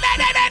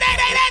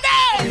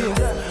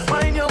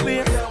 Mind your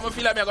waist, I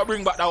feel like I'm gonna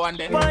bring back that one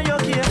then. mind your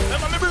case.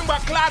 Let me bring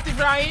back Clarty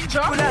from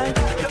Incha.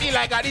 You feel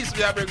like this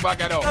we bring back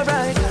it up.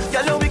 Alright,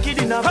 girl, you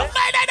wicked in a bed.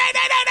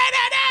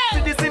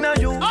 This in a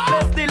you,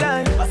 left the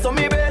line. I saw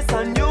me best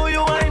and you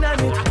wine on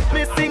it.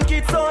 Me sink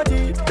it so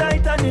deep,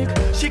 Titanic.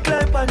 She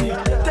climb on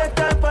it, take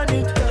time on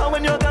it. And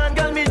when you're gone,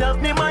 girl, me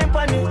have me mind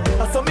on it.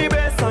 I saw me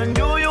best and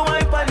you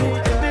wine on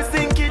it. Me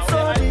sink it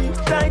so deep,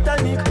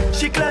 Titanic.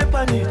 She climb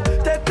on it,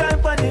 take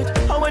time on it.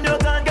 And when you're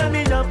gone, girl,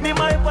 me have me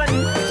mind on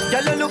it.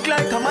 Girl, you look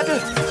like a model.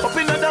 Up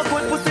in another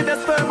good pussy, the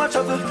sperm a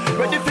travel.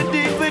 Ready for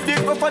deal with it,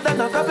 rougher than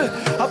a gravel.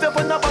 Have your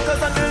on the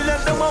backers and the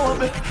left them a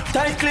wobble.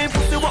 Tight clean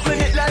pussy, what me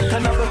hit like a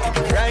novel.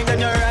 Ride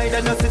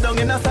and you sit down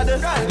in a saddle.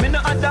 Me no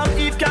Adam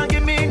Eve can't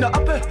give me no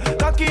apple.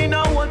 Cocky in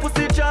a one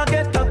pussy jar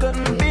get tackled.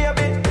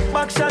 Baby,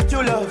 back shot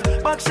you love,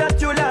 back shot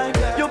you like.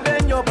 You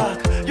bend your back,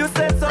 you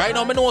say so. Right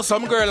now, me know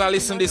some girl are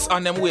listen this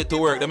on them way to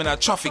work. Them in a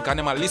traffic and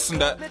them are listen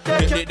them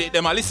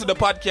are listen the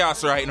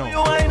podcast right now. You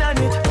wine on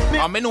it.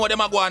 And me know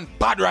them are going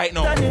bad right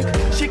now.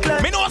 She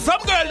climb. Me know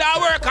some girl that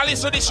work and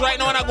listen this right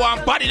now and I go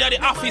and body at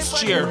the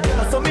office chair.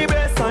 So me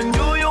best and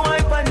you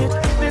wine on it.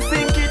 Me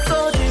think it's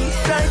so deep.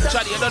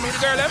 Chaddy, you done with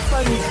the girl them?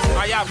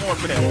 I have more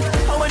for them.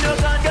 And when you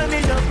can't get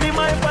me, just me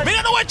my body. Me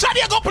don't know when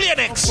Chaddy go play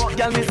next.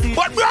 Girl, me see.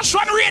 But Brush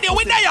One Radio,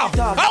 we there.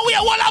 And we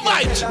are all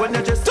about. When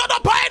you just To the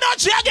pie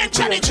energy again,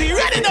 Chaddy G.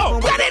 Ready now,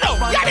 ready now,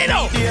 ready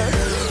now. Me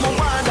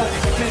wonder,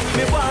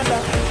 me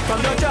wonder. From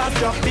your job,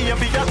 drop me a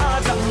bigger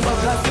order.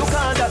 Because you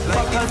can't that,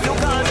 because you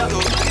can't that.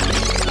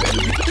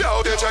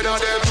 Yo, they try to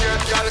them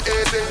get y'all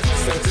easy.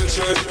 Set the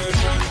trend.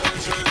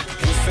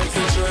 Set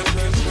the trend.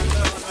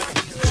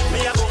 Me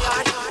a go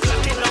hard,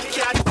 locking up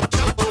cat.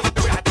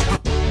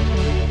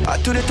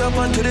 To the top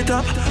and to the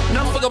top.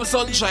 Now pick up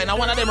Sunshine, I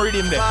want them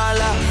redeem them.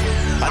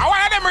 I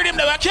want them redeem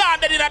them. I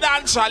can't dead in a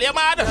dance hall, you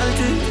mad?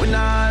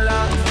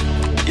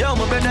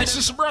 This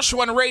is Brush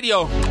One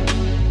Radio.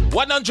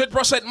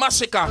 100%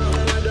 Massacre.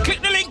 Click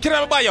the link in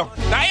the bio.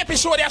 The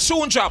episode is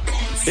soon drop.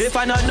 If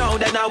I not know,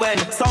 then I win.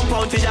 Some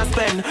pound for your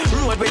spend.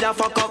 Road with a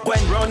fuck up when.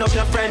 Round up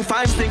your friend.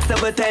 5, 6,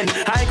 7, 10.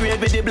 High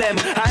grade with the blem.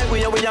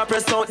 Highway we a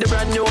press out the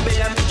brand new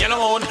BM. Yellow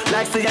on.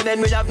 Like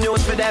CNN, we have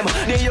news for them.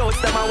 The youths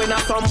them and we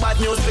have some bad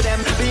news for them.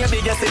 Be a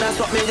biggest in a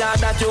stop me yard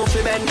that you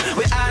fi bend.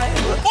 We I.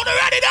 Who the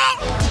ready now?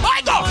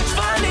 I go.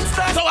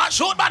 So I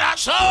shoot by that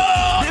show.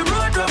 The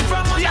road run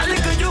from me a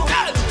little you.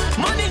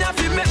 Money that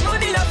fi make,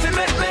 money that fi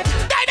make.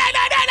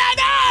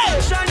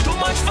 Shine too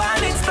much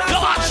falling stars. So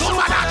I shoot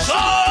by that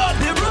show.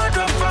 The road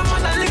run from me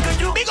a little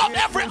you. Big up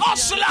every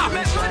hustler.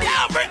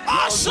 Every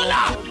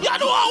hustler. You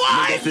know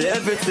why? For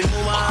everything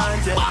we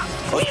want, yeah.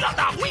 Wheel up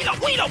now. Wheel up,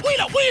 wheel up,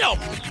 wheel up, wheel up.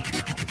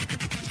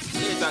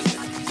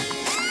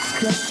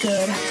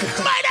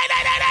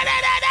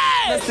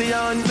 Let's see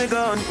on me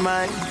gun,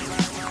 man.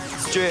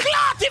 Straight.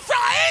 Clarty from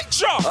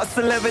Intro.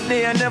 Hustle every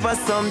day and never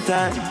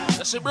sometime.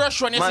 You see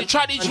Brush One, you see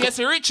Chaddy G, you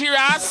see Richie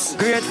Ras.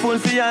 Grateful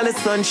for all the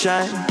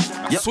sunshine.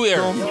 I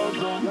swear.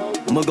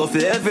 I'ma go for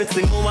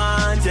everything I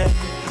want, yeah.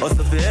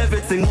 Hustle for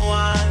everything I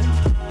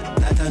want.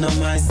 That I know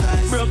my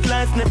size. Broke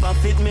life never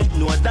fit me.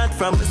 Know that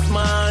from the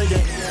small,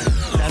 yeah.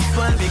 That's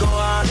why we go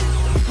on.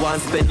 One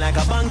spend like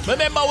a bank.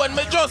 Remember when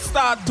we just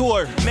start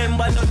tour?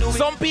 Remember no do it.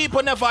 Some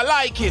people never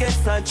like it. Guess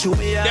that you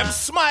are. Them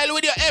smile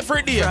with you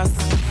every day.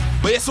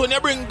 But yes, when you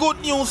bring good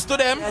news to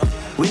them,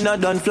 we not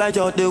done fly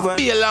out the world.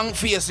 Be a long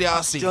face, you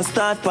see. Just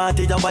start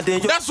party, that's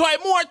why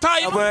more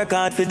time. I work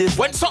hard for this.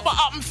 When something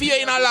happen for you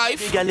in a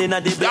life, you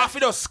have to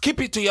just keep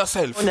it to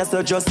yourself. Because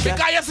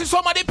you see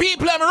some of the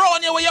people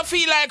around you where you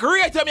feel like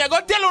rate them. You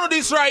gotta tell you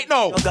this right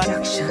now.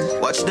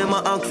 Watch them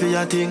act for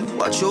your thing.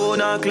 Watch you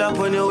not clap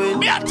when you win.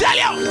 Me I tell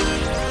you.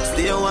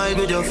 Stay wide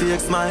with your fake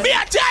smile. Me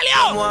I tell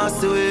you. Wants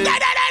to win.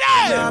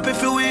 Happy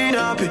if you win,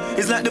 happy.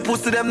 It's like the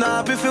pussy them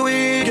not happy if you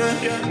win.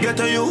 Get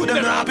to you, them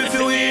not happy if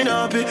you win,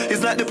 happy.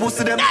 It's like the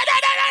pussy them.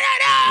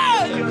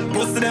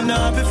 Pussy them not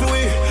happy if you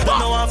win. Them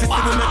no happy if we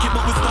make it,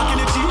 but we stuck in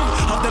the G.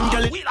 Have them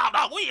girl.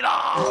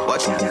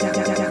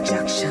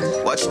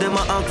 Watch them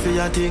act for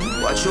your thing.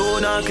 Watch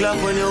you not clap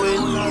when you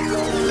win.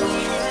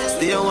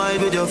 Stay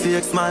wide with your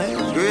fake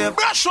smile.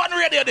 Brush one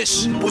radio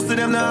this. Pussy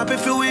them not happy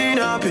if you win,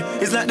 happy.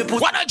 It's like the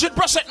pussy.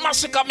 100%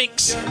 Massacre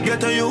mix.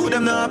 Get to you,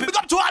 them not happy. Big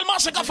up to all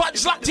Massacre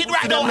fans locked in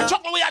right now.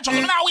 Chuckle, we are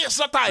chuckle, now waste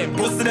the time.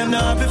 Pussy them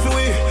not happy if you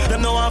win.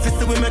 Them no office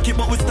we make it,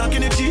 but we stuck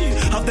in the G.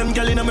 Have them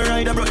girl in a me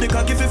ride, I brought the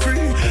cocky for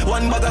free.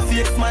 One bag of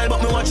fake smile,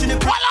 but me watching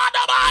it.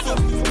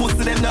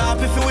 Pussy them not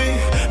happy if you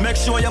win. Make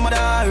sure your mother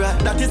alright,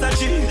 that is a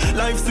G.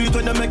 Life sweet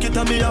when they make it,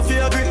 and me have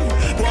to agree.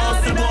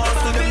 Boss them not.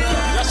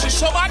 You see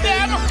some of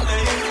them.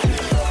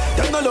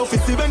 Them no love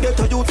is when get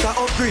a youth are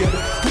upgrade.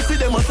 Pussy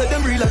them and say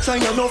them real like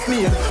China enough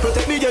me.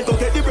 Protect me then go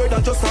get the bread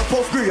and just a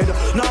puff grade.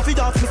 Now if it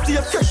have to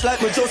stay fresh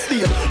like me just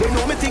stay. They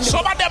know me think.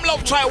 Some of them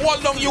love try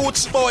hold down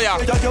youths boy.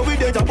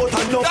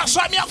 That's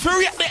why me have to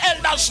rate the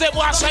elders them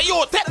who say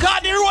yo take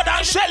on the road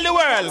and shell the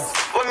world.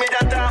 When me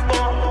that talk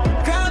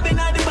about crabbing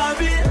at the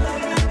Babel.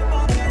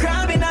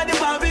 Crabbing at the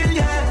Babel,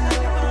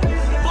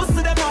 yeah.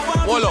 Pussy them a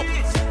want. Hold up.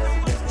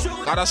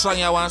 Got a song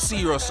you want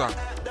serious song.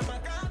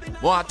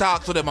 Want to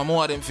talk to them and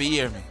more of them for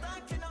hear me.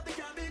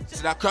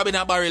 See that crab in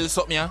a barrel is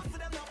something, yeah?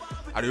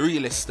 Are the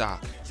realest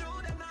talk.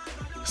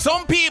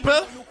 Some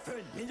people,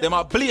 them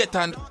are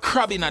blatant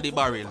crab in the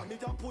barrel.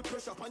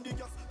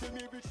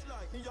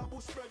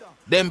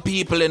 Them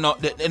people, they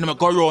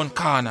go around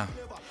corner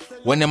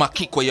when them a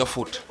kick with your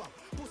foot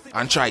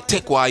and try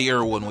take what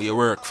your own where you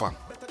work for.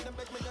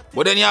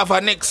 But then you have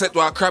a next set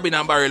with a crab in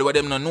a barrel where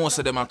them no know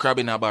so them a crab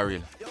in a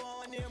barrel.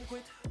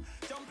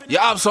 You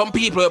have some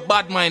people with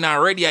bad mind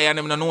and ready eye and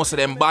them no know so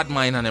them bad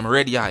mind and them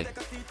ready eye.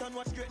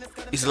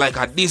 It's like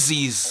a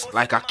disease,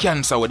 like a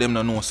cancer with them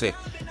no know say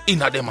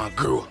inna them a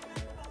grow.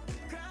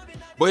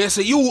 But you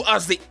say you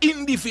as the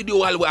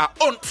individual who are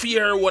hunt for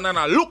your one and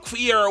a look for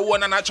your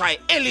one and a try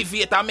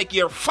elevate and make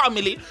your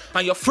family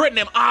and your friend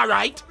them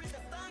alright.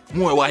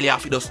 More while you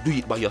have to just do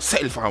it by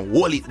yourself and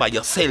hold it by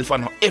yourself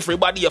and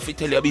everybody have to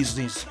tell your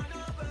business.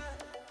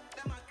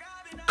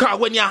 Cause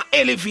when you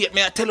elevate,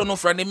 me I tell you no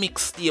from the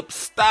mixtape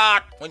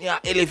start. When you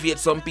elevate,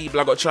 some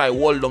people are gonna try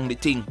hold on the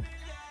thing.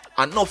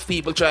 Enough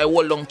people try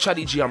hold on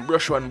Chaddy G and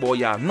Brush One Boy.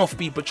 Yeah. Enough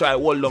people try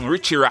hold on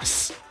Richie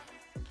Ras.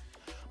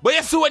 But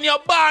you see when you're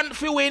born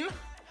for win,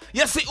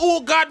 you see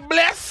who God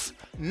bless,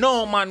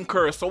 no man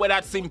curse. So what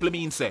that simply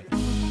means say?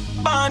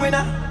 Born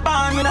winner.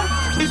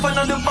 If I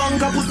know the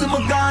bank, I pussy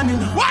my gun in.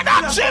 What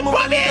that shit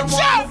for me,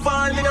 chef?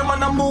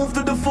 Man, I move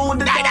to the phone.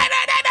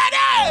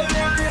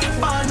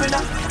 Born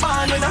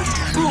winner.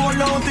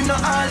 Roll out in the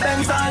all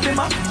banks, all them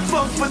up.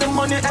 Fuck for the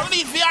money. You don't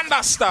need to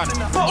understand.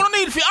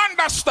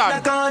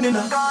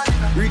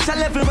 Reach a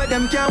level where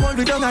them can't hold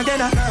we down again.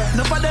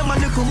 No for them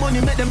and little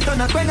money make them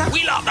turn a quenner.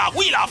 We love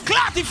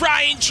Clarty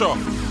Fry intro.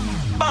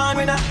 Born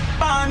winner.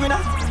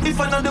 If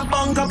I know the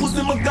bank, I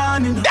pussy my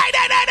gun in.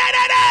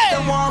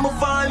 Them want me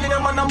fall in,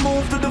 man, I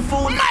move to the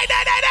phone.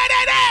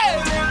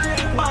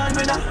 Born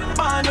winner.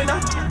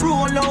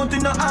 Roll out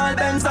in the all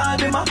banks, all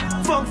them up.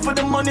 Fuck for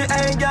the money,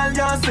 hey girl,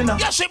 you sinner.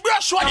 You see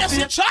Brush One, you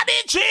see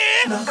Chaddy G.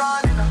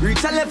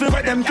 Reach a level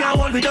where them can't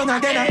hold we down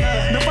again.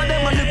 No for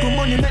them and little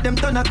money make them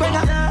turn a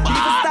quenner.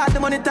 Even start the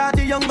money, start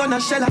the young gun a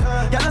sheller.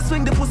 Y'all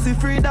swing the pussy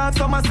free dogs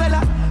from a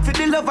cellar. For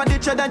the love of the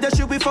cheddar, just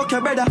should be fuck your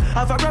brother.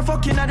 Have a rough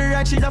fucking at the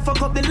right, she just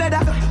fuck up the leather.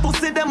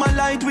 Pussy them a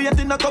light, we ain't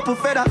in a couple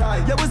feather.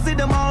 Yeah, we see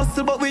them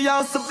hustle, but we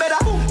hustle better.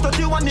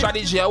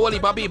 Chaddy G, a whole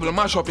heap of people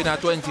mash up in a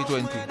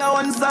 2020. Now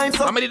one sign,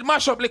 so I mean it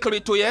mash up little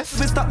bit too, yes?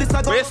 we stop this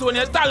But yes, when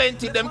you're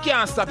talented, them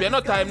can't stop you,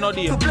 no time, no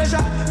day.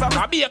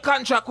 I'll be a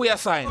contract we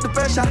assign.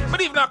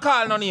 But even a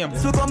call no name.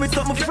 So come with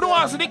something. If you don't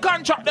want to see the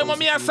contract, them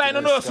me assign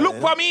on us. Look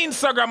for me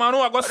Instagram and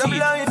I go see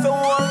it.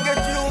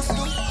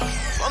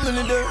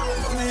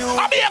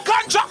 I'll be a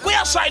contract we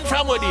assign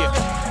from with you.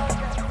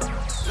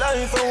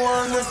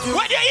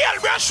 When you hear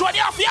Brush One,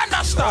 you have to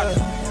understand.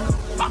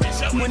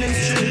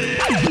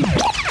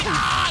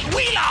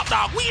 We love,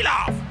 dog, we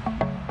love.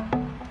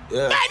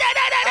 Yeah.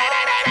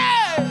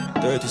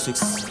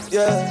 36.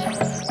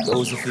 Yeah.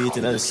 Those feet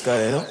in the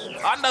sky, you know.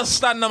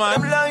 Understand, man.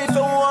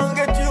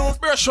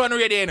 Brush One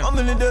ready, you know.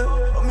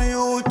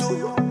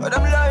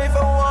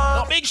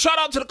 No, big shout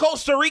out to the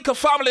Costa Rica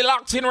family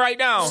locked in right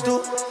now.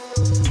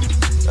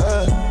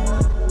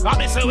 I'm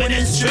missing with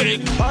this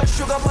trick. Bad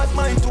sugar, bad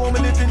mind, to me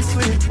living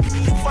sweet.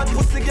 Fat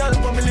pussy girl,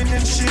 for me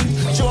living shit.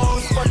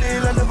 Jones,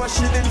 Padilla, never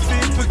shilling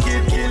feet, we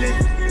keep killing.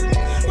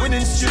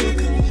 winning streak.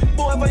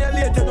 Boy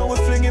violated, now we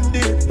fling him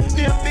deep.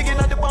 Name big in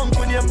at the bank,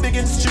 when name big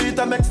in street.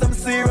 I make some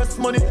serious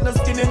money, no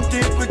skin and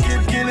teeth, we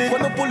keep killing.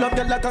 When I pull up,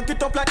 get like and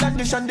get up like that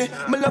dish and day.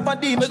 Me love a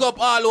deep. Big up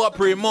all who are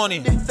pre money.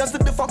 That's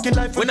the fucking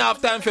life. We don't have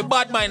time for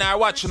bad mind or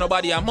watch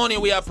nobody and money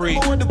we are pre.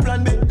 I want the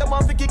plan B, the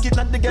man fi kick it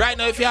and the get. Right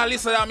now if you are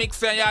listening to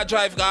mix and you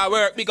drive, go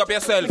work, pick up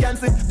yourself. You can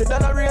see the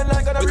dollar real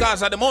like a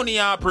because of the money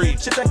you are pre.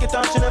 She take it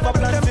off, she never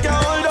plan. Them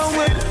can't hold on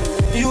with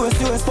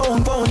US,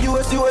 pound,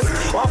 US.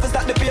 Office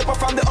that the paper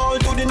from the old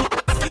to the new.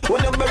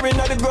 When you're burying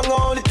at the ground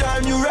all the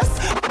time you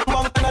rest.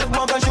 Bank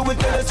and she will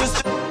tell us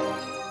just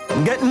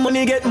get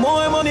money, get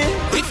more money.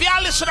 If you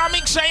are listening to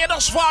mix and you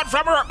just fall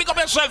from work, pick up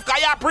yourself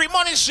because you are pre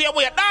money same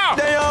way now.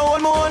 They are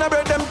one more on a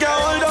bread, them can't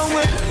hold on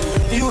with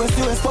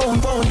US,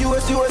 pound,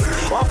 US.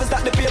 Office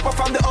that the paper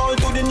from the old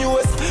to the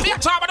newest. We are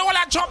talking about the whole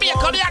of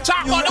Jamaica, we are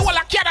talking about the whole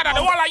of Canada, the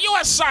whole of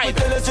US side.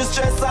 Tell us just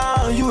stress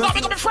on US. Now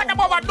we got a friend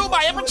over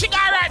Dubai, everything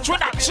alright with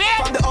that, see?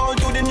 From the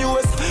old to the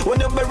newest. When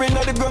you're burying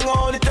at the ground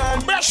all the time.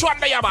 Best one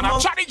there, man. I'm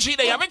Charlie G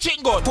there,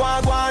 everything good.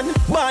 Guan,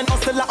 man,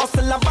 hustle,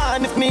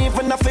 van. If me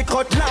even a fake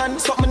cut land,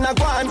 something a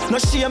guan. No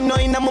shame, no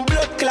in my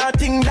blood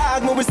clotting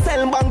dog. Me we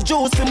sell bank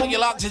juice. You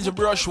locked into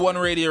Brush One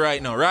Radio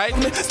right now, right?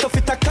 Stuff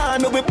it a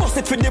can, we bust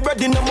it for the bread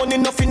in the money,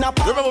 nothing up.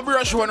 Remember,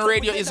 Brush One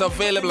Radio is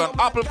available on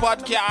Apple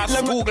Podcasts,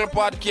 Google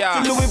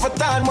Podcasts. Louis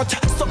Vuitton, watch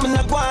something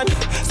a guan.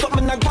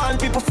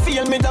 People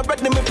feel me, that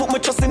bread, me put my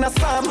trust in a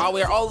Sam.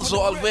 We're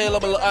also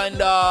available on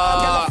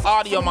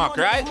Audio Mac,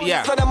 right?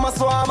 Yeah. So them a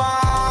swam,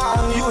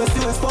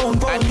 US,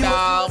 pound, and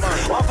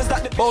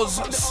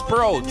Buzz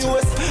Sprout.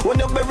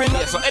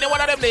 Yeah, so any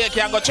one of them there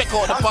can go check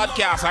out the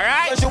podcast,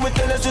 alright? US,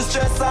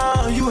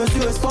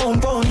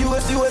 pound,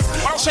 US.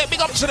 I'll say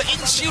big up to the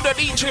in-studio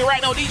DJ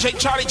right now, DJ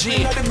Charlie G.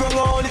 Big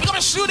up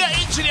to studio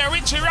engineer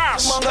Richie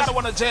Ross. I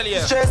want to tell you.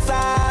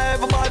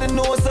 Everybody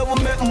knows that we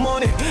make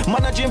money.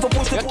 Managing for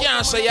push. You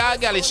can't say your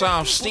girl is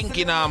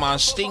stinking arm and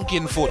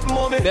stinking foot.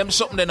 Them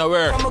something they no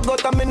wear. From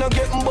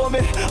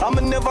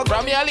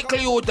me a little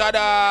youth of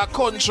the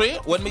country,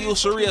 when me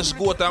used to race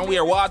goat and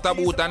wear water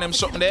boot and them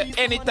something there,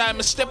 anytime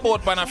I step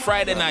out on a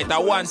Friday night, I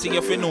want thing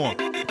if you know.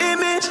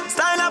 Image,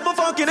 style up for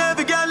fucking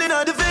every girl in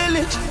the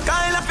village.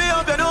 Kind of feel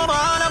up, you know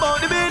all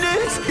about the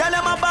business. Girl,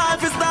 I'm a ball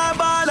for star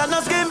ball and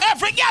no skim.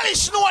 Every girl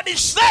is know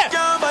this step.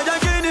 Can't buy your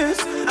Guinness.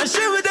 And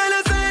she will tell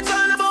us it's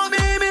all about me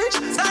image.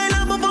 Style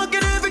up for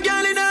fucking every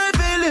girl in the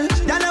village.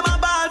 Girl, I'm a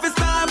ball for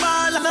star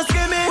ball and no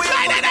skim.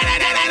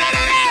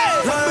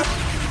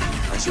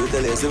 And she will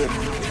tell us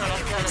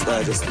it's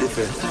style just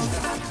different.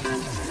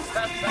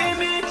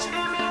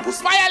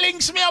 Fire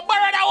links me up,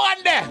 borrow that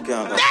one there.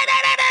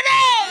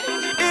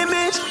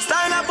 Image,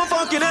 style up for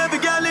fucking every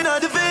girl in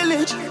the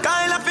village.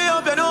 Kind of feel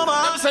up, you know,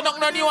 man. I'm saying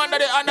nothing new under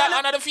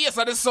the face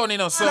of the sun, you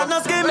know, so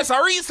let's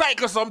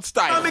recycle some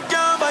style. And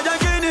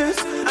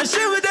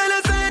she will tell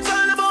us it's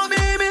all about me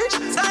image.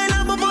 Style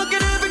up for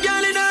fucking every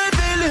girl in the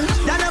village.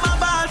 Y'all never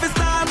ball for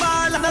star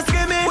ball and a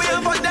skimming. We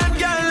have for them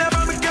girl,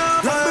 never me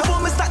girl.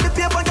 Before me start the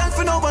paper, girl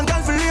for no one,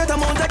 girl for later.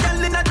 Amount of girl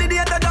in the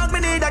data, dog, me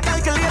need a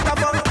calculator.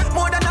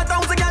 More than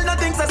 1,000 girl,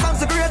 nothing says I'm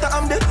so greater.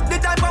 I'm the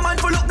type of man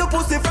full up the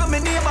pussy from me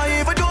neighbor.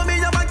 Even though me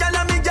have a girl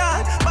and me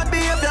yard, but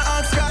behavior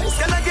and Christ.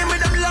 Can I give me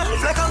them love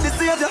like I'm the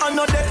savior and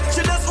not dead?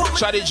 She just want me.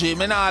 Charlie G,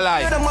 me not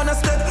lie.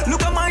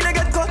 Look at mine, I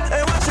get cut.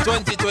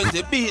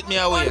 2020 beat me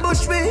away.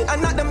 Bush me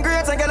and not them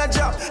grades, I get a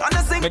job.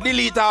 Me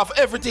delete off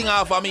everything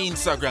off of me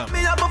Instagram. Me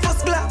have a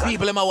first class.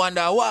 People in my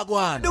wonder, what go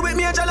on? Do it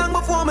me long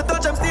before me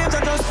touch them stage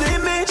and just the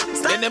image.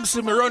 Then them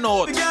see me run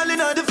out.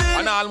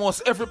 And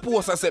almost every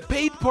post I say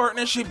paid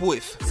partnership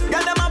with.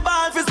 Girl, them a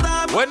ball for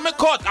stop. When me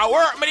cut, I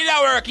work, me did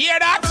I work. Hear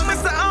that? Me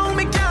say how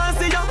me can't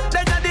see you.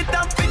 Then I did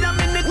that for a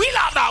minute. We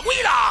love that,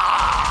 we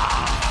love.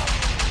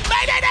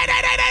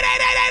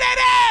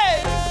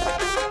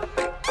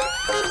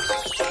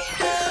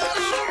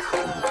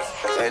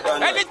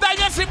 Anytime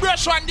you see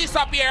Brush One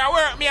disappear, I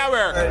work, me I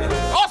work.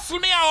 Hustle,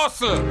 me I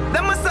hustle.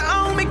 Them must say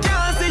how me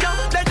can't see you.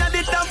 Then I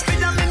did that for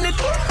a minute.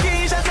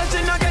 Keisha said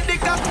she no get the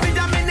cock for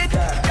a minute.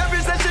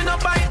 Every said she no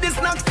buy the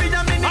snacks for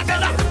a minute.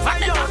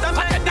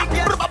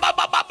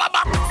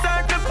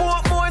 Circle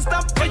 4 more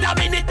stop for a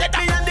minute.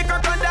 Behind the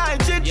crocodile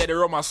shit. Yeah, the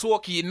rum are so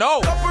keen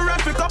now.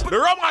 The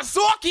rum are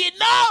so keen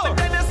now.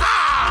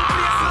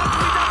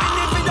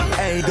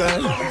 Hey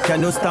girl,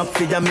 can you stop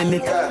for a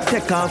minute?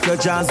 Take off your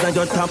jaws and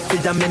your top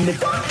for a minute.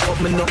 But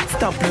me no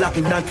stop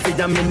locking that for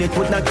a minute.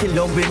 Would not kill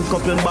you with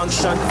couple bank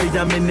shot for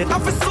a minute. I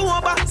feel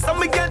sober, so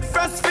me get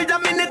fresh for a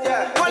minute.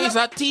 It's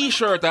a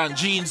t-shirt and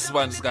jeans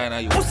pants kind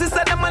of you. Pussy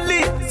said them a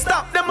lead,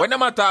 stop them. When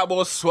them a talk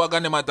about swag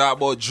and them a talk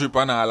about drip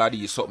and all of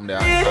these something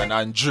there,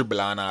 and dribble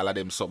and all of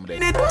them something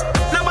there.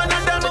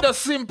 It's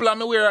just simple, I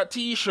wear a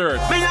t-shirt,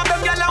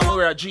 I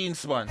wear a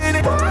jeans pants,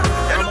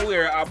 I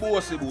wear a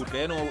bossy boot,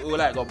 you know, we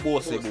like a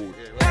bossy boot.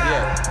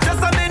 Yeah.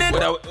 Just a minute.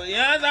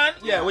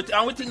 Yeah,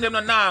 and we think them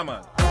not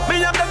normal.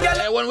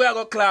 When we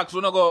go Clarks, we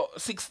don't go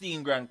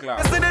 16 grand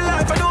Clarks. We go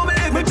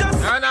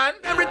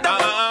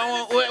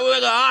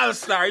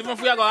All-Star, even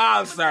if we go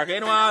All-Star,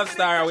 you know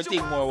All-Star, we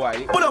think more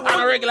white.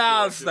 And a regular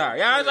All-Star,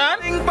 you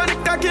understand?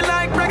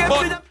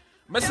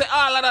 But Me say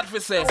all of that for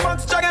say.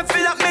 Fox dragon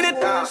feel a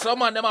minute. Some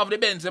man them have the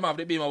Benz, them have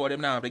the Beamer, but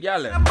them not have the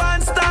gal them.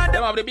 Band start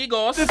Them have the big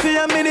house, for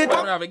a minute. but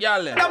them not have the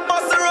gal them. Them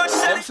bust the road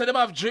Them shit. say them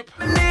have drip,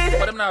 Need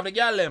but them not have the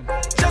gal them.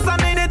 just a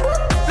minute.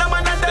 No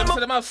man and Them them say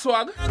them have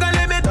swag, a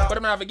limit. but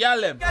them not have the gal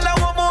them. Girl,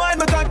 I want more and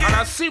me can And get.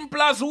 as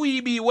simple as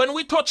we be, when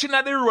we touching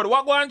at the road,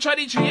 what go on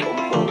Chaddy G?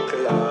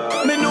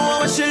 Me know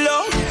what she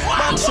love.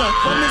 Back shot,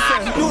 what me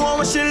say? Know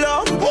what she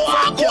love.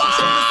 Fuck yeah, what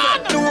me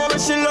say? Know what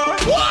she love.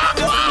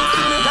 Just listen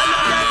to me. Girl,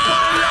 I get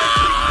one like.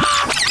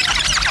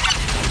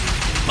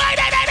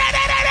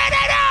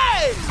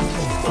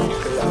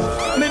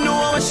 Me know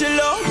what she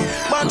love.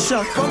 Back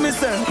shot, what me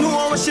say?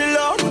 Know what she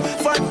love.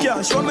 Fuck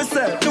cash, what me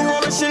say? Know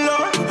what she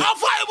love. How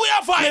fine we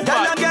are fine, Girl,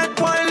 I get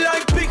one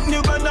like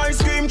picnic and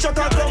ice cream chuck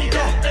a come,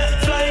 yeah.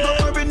 Flying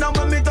over it now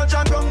when me touch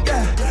a ground,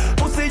 yeah.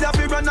 Pussy ya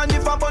fi run and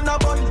if I bun a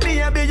bun.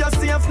 Baby, you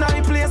safe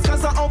nice place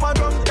cause I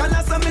overrun. Girl,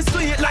 I say me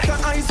sweet like an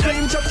ice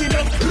cream chuck it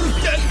up.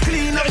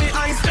 Clean up the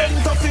ice then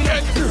tough it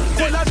up.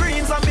 Full of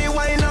greens and me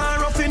wine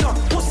and rough it up.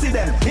 Pussy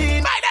them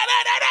in.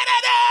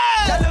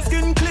 Girl, your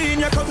skin clean,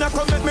 you come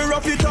make me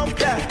rough it up,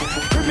 yeah.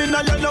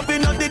 Criminal, you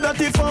loving and the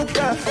dirty funk,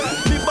 yeah.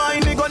 Me buy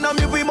me gun and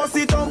me we must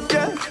it up,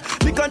 yeah.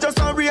 Me can just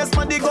a race,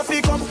 man, the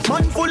guffy come.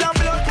 Man full of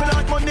blood,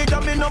 clot money,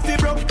 got me nothing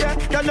broke, yeah.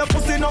 Girl, your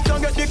pussy enough, you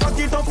get the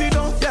cocky tough it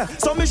up, yeah.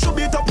 So me should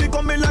be top, me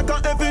come me like a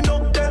heavy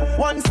up, yeah.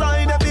 One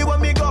side everywhere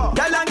me go.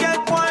 Girl, I get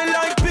wine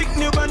like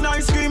picnic and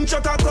ice cream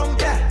chuck a come,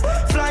 yeah.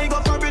 Flying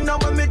up for it now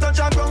when me touch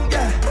a ground,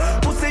 yeah.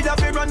 Pussy ya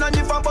fi run and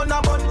if I bun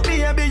a bun.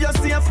 Baby, you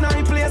safe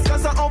nice place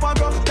cause I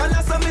overrun. Girl,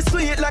 I say me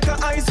sweet like a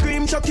ice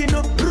cream chucking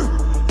up.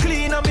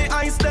 Clean and me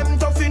ice them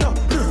toughin' up.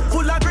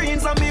 Full of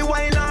greens and me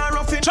wine and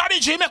roughin'. Chaddy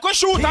G make we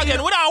shoot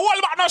again, we don't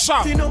hold back no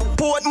shot.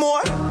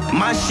 Portmore.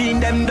 Machine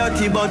them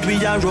dirty but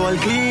we a roll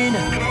clean.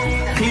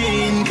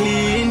 Clean,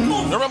 clean.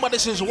 Remember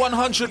this is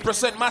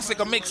 100%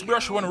 Massacre Mix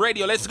Brush One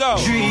Radio, let's go.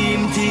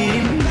 Dream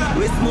team.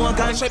 We smoke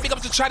and So big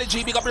up to Chaddy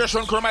G, big up Brush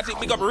One Chromatic,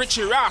 big up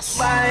Richie Ross.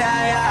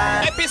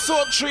 fire.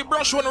 Episode 3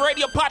 Brush One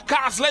Radio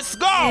Podcast, let's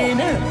go.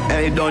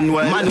 Hey, done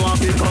well. Man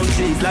want to come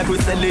cheese like we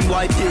selling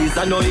white keys.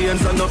 I know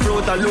hands on the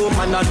fruit, a low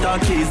man not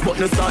talk keys. But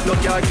no start no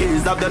car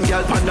keys. Have them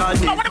girl pan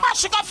on Now when the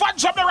Massacre fan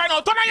jump me right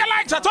now, turn on your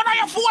lights, turn on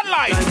your phone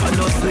light. life and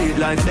no sweet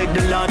life, beg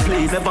the Lord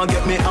please. Never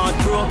get me heart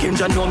broken,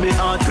 just know me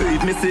heart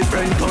grieve. Me see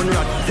friend turn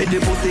rat, say the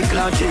pussy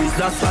clan cheese.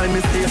 That's why me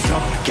stay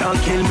strong, can't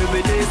kill me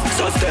with this.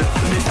 So step,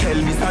 me tell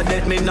me so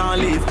that me not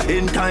leave.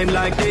 In time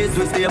like this,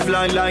 we stay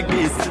flying like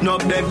this. No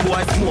dead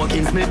boy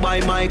smoking, me buy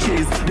my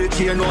keys. The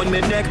chain on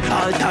me neck,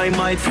 all time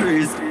might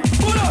freeze.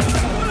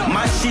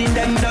 Machine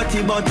them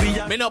dirty but we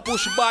are Me no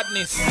push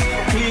badness.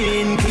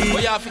 clean, clean.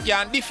 But you have to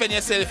can defend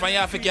yourself and you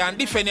have to can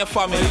defend your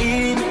family.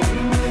 Clean,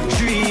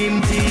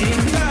 dream team.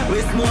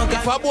 We smoke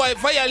If a boy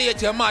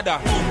violate your mother,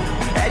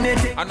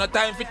 anything. and no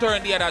time for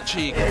turn the other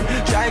cheek.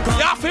 Try come.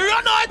 You have to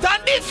run out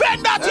and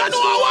defend that, you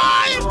know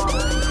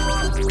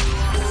why?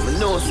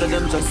 No, so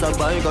them just a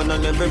bygone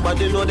and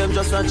everybody know them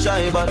just a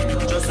shy but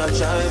just a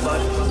shy but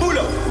pull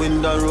up.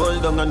 Window roll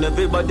down and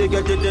everybody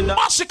get it in the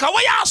Massacre,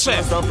 what you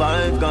say?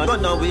 survive gun.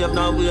 But now we have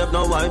no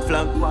white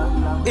flag.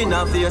 In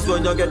a face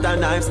when you get a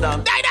knife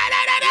stab.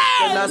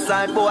 On a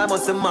side boy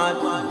must be mad.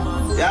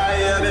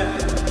 Yeah,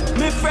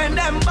 me. Me friend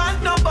them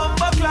band no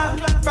bumper clock.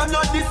 From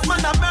not this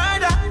man a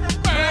murder.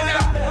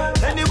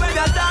 Anyway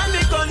you done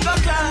me gun go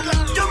clock.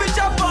 You be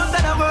chop out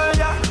and a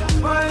murder.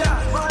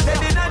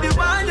 Then in the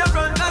one you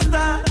run the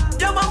star.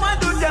 Your mama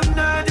do them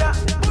nerd,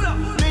 yeah.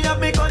 Me have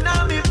me gun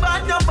and me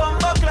bad no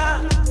bumper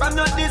clock. From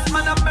not this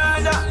man a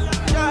murder.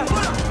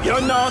 You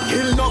not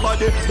kill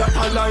nobody. That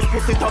a life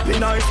pussy top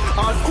in eyes.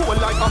 Hard cold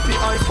like happy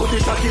eyes. Put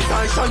it at his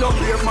eyes. Shall up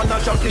brave man a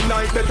shocking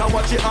knife. Better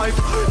watch your eyes.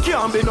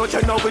 Can't be no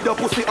channel with your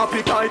pussy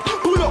appetite.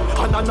 Pull up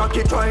and a knock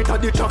it right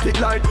at the traffic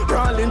light.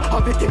 Brawling,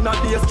 have it in a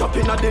day,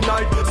 chopping at the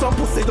night. Some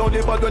pussy down the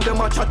bag when them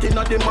a chatting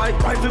at the mic.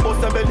 Rifle bust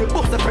them belly,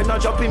 bust the friend a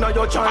drop in a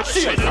your child.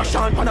 She a flash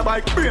on a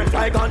bike, brain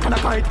fly gone on a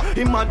kite.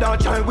 Him a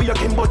dog child, we a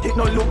him but it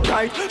no look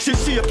right. She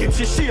shake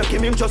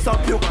him, him just a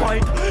puke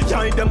white.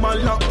 Yeah, them a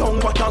lock down,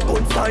 what a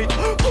good sight.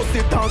 Pussy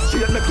down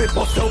straight, make me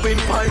bust the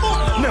windpipe.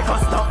 Never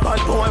stop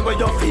bad boy where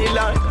you feel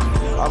like.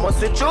 I must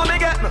see through me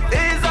get my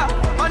visa.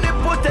 Money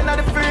put in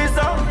the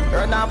freezer.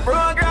 Run a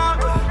program.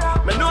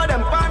 Me know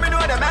them bar, me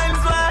know them ends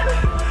well.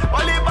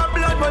 Money for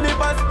blood, money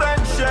for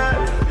spend shell.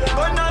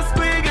 Gonna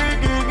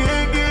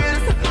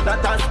squeeze,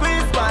 that I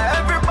squeeze by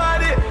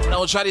everybody.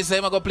 Now Chaddy say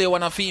I'm gonna play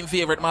one of Fiend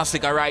favorite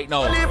Massacre right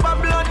now. Money for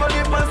blood,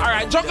 money for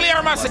Alright, Juggle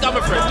Air Massacre,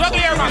 my friend. Juggle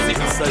Air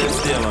Massacre. So you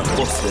stay man,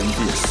 bust them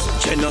face.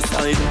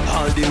 Genocide,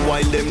 all the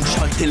while them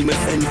chat till me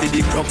send to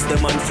the crops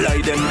them and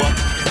fly them back.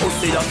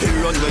 Pussy that they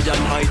run away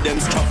and hide them,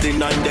 strap the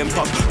nine them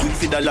pop. Quick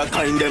for the lock,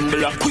 kind them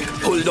black. Quick,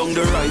 hold down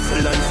the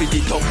rifle and feed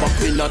it up. Back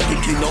we not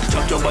picking up,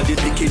 chat your body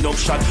picking up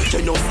shot.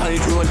 Genocide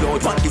roll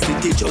out, back the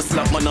city just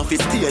slap. Man off his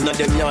stay and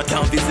them yard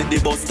can't visit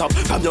the bus stop.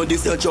 Come down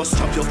this hill, just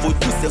strap your foot,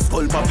 twist your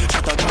skull pop.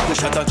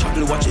 Shut a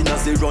chuckle, watching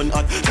as they run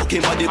at.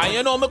 Fucking body. And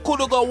you know me could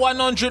go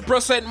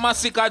 100%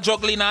 Massacre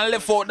juggling and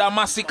left out the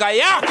Massacre,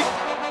 yeah?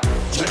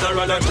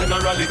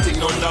 Generality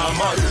not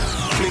normal.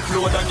 Click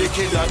load and the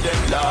killer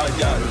them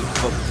loyal.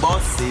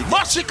 Boss it.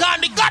 Masika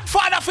and the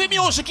godfather for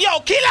music, yo,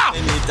 killer.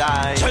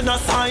 Anytime.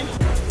 Genocide.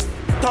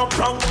 Top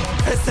rank,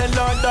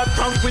 SLR that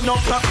rank with no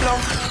clap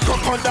long.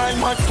 Crocodile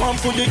mad swamp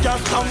for the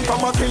gas stamp. From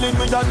a killing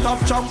with that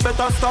top champ,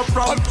 better stop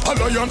from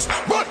Alliance,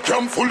 bad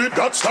cam fully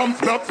that stamp.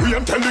 Black, we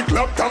and tell the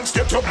clap tanks,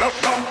 get your black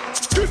down.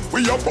 Still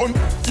we up on,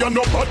 you're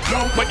no bad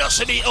now. When you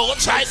see the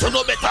outside, you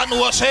know better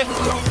know, say.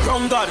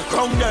 Crown God,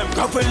 crown them,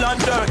 couple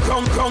and dirt.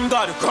 Crown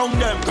God, crown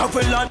them,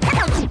 couple and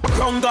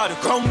crown God,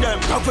 crown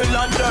them, couple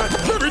and dirt.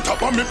 Very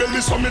top of me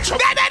belly, so me chop.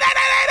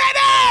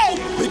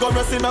 We gon'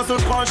 rest in a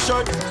silk pants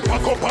shirt.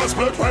 Pack up and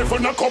split rifle,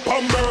 knock up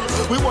and burn.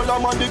 We want a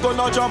man, they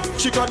gonna jump,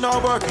 she gonna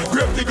work.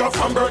 Grave digger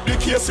from birth, the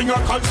case sing a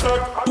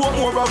concert. Put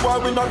more of boy,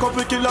 we knock up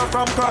a killer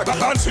from crack.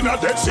 Dancing a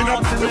dead sinner,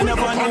 we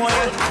never know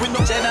it. We no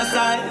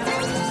genocide.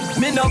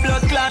 Me no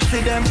blood clot to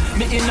them.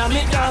 Me inna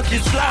me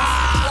darkest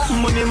class.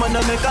 Money man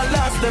a make a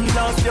last, them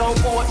last. Yo,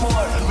 what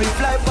more? We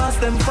fly past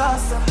them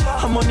fast.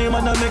 Money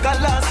man a make a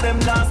last, them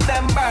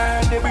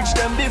burn. They reach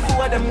them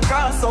before them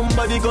cross.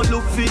 Somebody go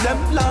look for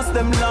them last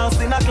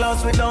in a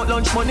class without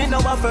lunch money. Now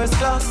a first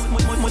class.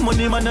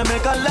 Money man a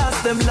make a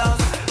last, them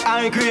last.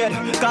 I grade,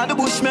 cause the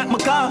bush make me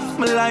cough,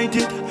 me light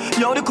it.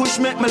 Yo, the kush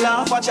make me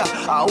laugh, watch ya.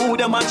 Who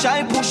them a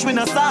try push me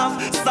no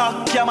soft.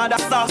 Suck your mother,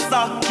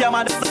 suck your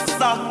mother,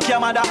 suck your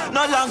mother.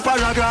 No long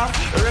paragraph,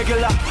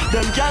 regular.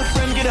 Them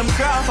girlfriend give them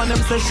crap, and them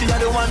say she a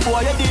the one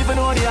boy you even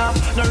know the half.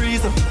 No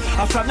reason,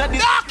 I from the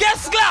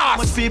darkest class.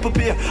 Much people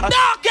pay.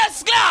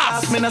 Darkest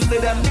class. Me no say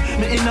them,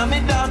 me inna me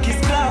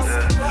darkest class.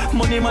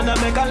 Money man a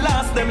make a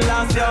last, them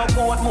last. Yo,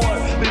 what more?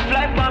 We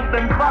fly past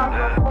them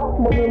fast.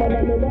 Money man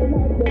a make a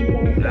last,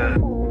 them last.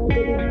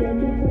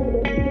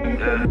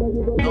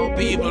 No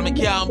people, me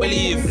can't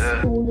believe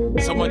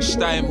so much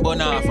time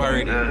gone off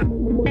already.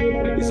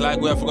 It's like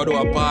we have to go do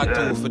a part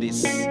 2 for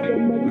this.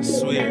 I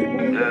swear.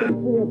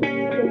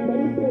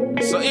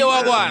 So here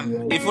we go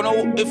on. If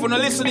you no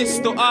listen this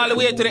to all the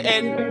way to the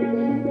end,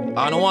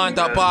 and want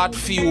a part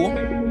few,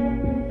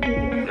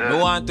 you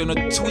want to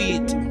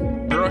tweet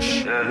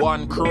Brush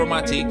One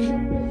Chromatic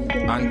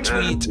and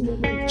tweet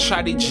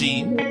Chaddy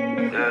G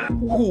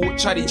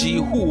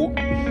who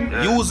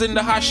using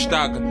the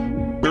hashtag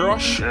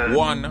Brush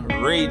One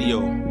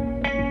Radio,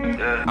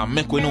 and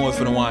make we know if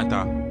you want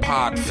a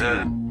part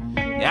few.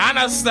 You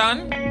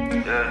understand?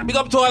 Big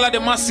up to all of the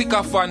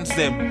Massacre fans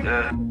them.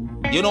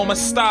 You know, me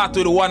start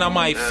with one of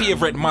my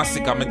favorite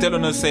Massacre. Me tell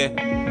you say,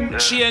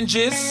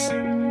 Changes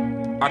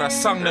are the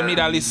song that me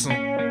da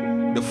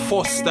listen the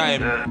first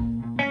time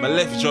me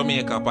left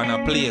Jamaica on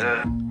a plane.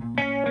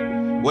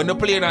 When the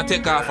plane a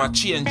take off, a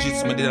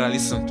Changes me did a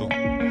listen to.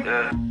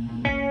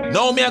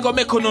 Now me I go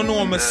make you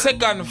know my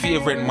second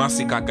favorite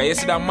Massacre. Cause you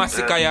see that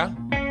Massacre yeah?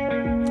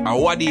 A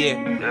what day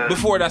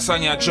before that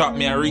song you drop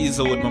me a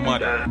reason with my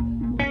mother.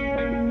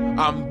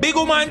 And Big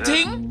Woman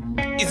thing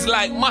is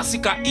like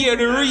Massacre hear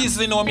the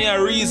reason or me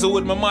a reason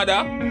with my mother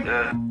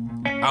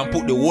and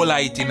put the whole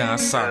light in a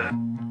song.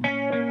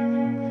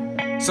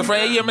 So for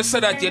you hear me say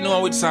that, you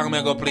know which song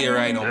me go play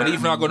right now. But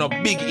even I gonna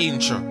big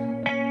intro.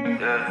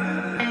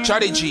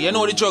 Chaddy G, you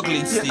know the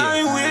juggling still. Yeah,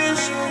 I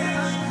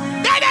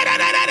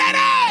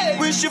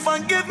wish you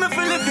forgive me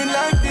for living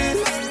like this.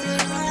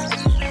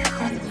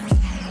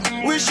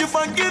 Wish you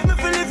forgive me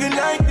for living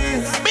like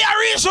this. Me a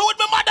reason with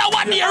my mother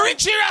one day,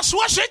 rich here, that's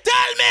what she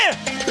tell me.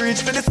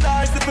 Reach for the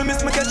stars, if you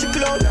miss me, catch your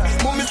cloud.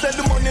 Mommy said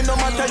the money no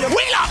matter your...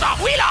 We love.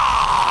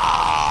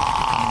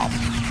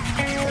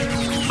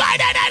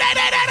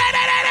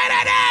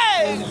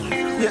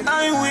 Yeah,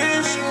 I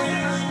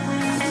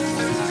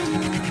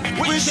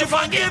wish you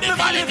forgive me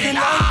for living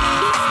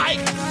like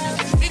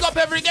this. Big up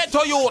every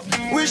ghetto youth.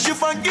 Wish you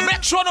forgive.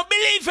 Make sure to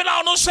believe in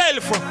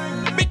yourself.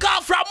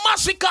 Because from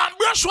Massacre and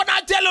Brush when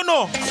I tell you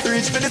no.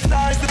 Reach for the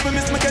stars, if you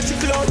miss me, catch your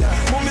cloud.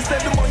 Mommy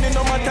said the money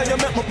no matter you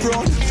make me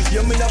proud.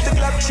 You me have the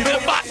clock, she me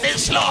back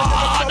this Lord.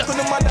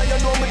 No matter you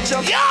know me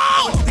job.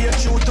 Yo! Stay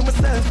true to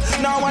myself.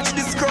 Now watch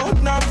this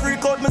crowd, now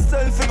freak out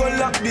myself. We gon'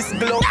 lock this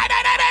glove.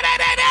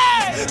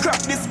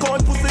 Crack this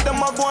cold pussy,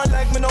 them a go on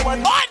like me no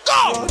one. On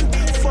go!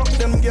 Fuck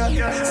them girl,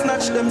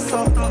 snatch them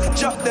soft,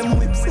 drop them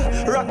whips,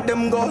 rock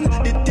them gold.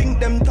 They think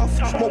them tough,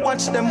 but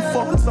watch them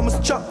fall. Some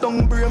strap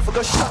down brain for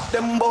go shot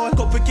them ball.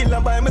 Couple killer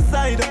by my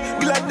side,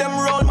 glad them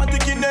roll. My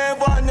ticky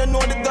never and you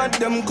know the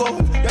goddamn call.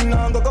 You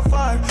know go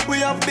far, we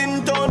have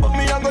been told, but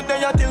me I go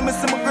there till me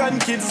see my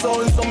grandkids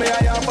soul. So me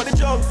I am for the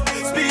drugs,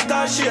 speed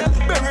and shit,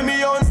 bury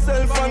me own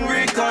self and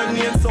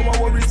reincarnate. Some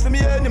worries for me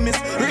enemies,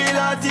 real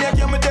hard take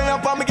you me there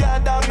up and me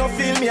get down, no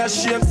feel me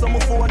ashamed. Some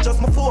of four just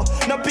my four,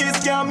 no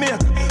peace can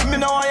make. Me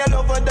know I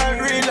love her than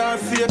real or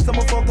fake. Some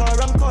of fuck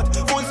her and cut,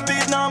 full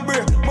speed now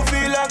break. Me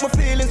feel like my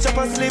feelings chop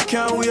and sleep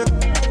can't wait.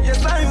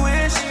 Yes I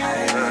wish.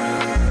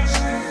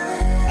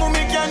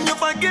 Mommy can you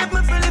forgive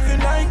me for living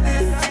like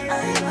this?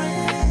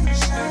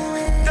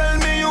 Tell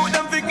me you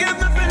don't forgive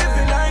me for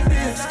living like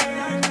this.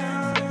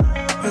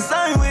 Yes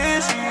I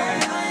wish.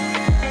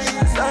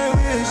 Yes I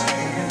wish.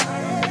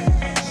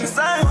 Yes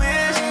I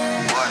wish.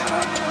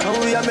 Oh,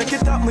 we make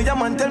it up back me, your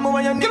man tell me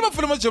why you need. Kill me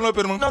for the much,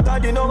 man. No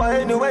God, you know why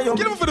anyway you.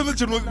 Kill me for the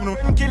much,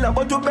 man. Killer,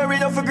 but to bury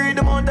you for greed,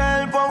 the amount of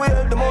help and we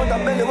help, the amount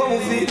of belly what we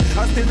feed.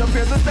 I still don't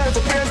praise myself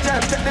for praise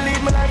jam. Check the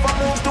lead, my life I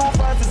move too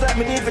fast. It's like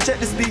me need to check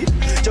the speed.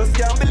 Just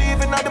can't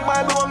believe in the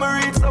Bible when me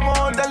read. Some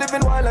out there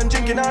living while I'm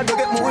drinking hard to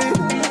get my weed.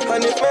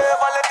 And if me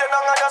ever let you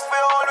down, I just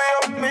feel all the way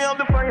up. Me have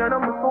the fire and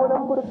I'm the soul,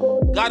 I'm put the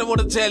gold. God, I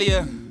want to tell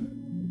you,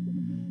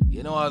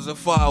 you know, as a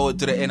forward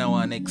to the end of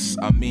our next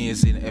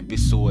amazing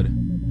episode.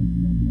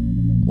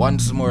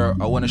 Once more,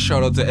 I want to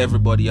shout out to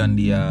everybody on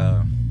the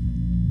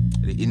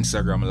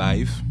Instagram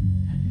live.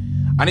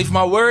 And if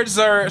my words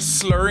are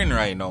slurring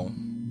right now,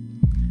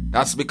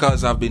 that's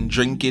because I've been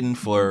drinking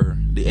for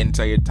the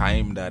entire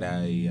time that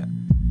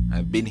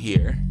I've been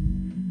here.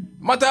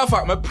 Matter of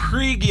fact, my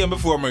pre-game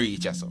before I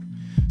reach us.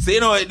 So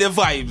you know the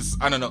vibes,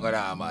 I don't know what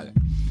I'm at.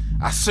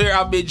 I swear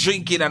I've been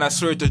drinking and I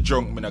swear to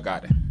drunk, me no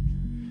God.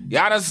 You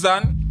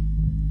understand?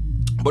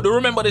 But do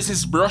remember this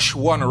is Brush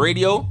One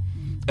Radio.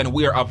 And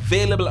we are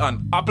available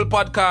on Apple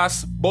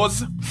Podcasts,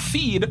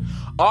 BuzzFeed,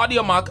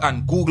 AudioMac,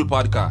 and Google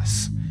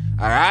Podcasts.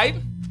 Alright?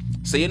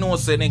 So you know,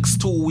 say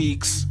next 2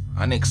 weeks,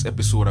 our next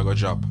episode I go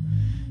drop.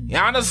 You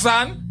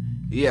understand?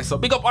 Yeah, so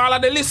big up all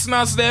of the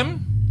listeners,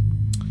 them.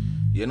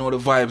 You know the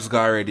vibes go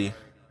already.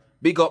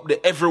 Big up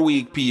the every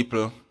week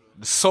people,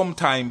 the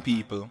sometime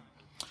people.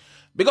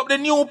 Big up the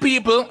new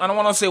people, and I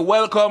want to say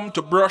welcome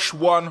to Brush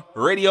One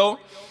Radio.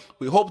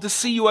 We hope to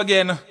see you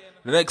again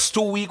the next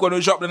 2 weeks when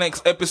we drop the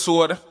next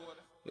episode.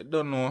 You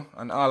don't know,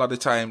 and all of the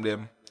time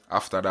them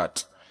after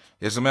that.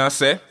 Yes, may I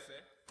say?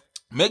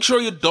 Make sure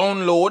you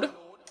download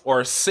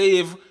or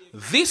save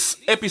this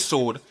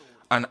episode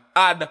and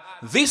add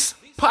this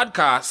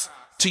podcast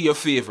to your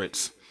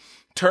favorites.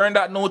 Turn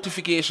that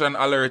notification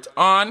alert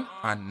on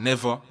and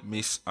never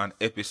miss an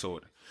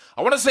episode.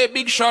 I want to say a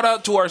big shout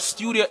out to our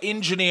studio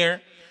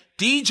engineer,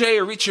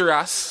 DJ Richie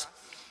Ras.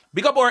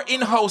 Big up our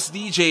in-house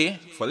DJ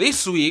for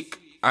this week,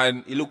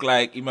 and it look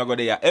like he might go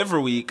there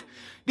every week.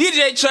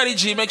 DJ Chaddy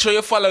G, make sure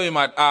you follow him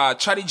at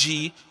Chaddy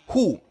G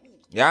Who.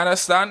 You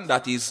understand?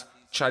 That is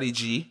Chaddy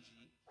G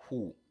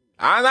Who.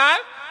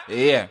 Understand?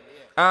 Yeah.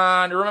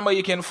 And remember,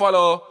 you can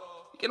follow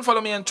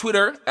me on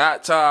Twitter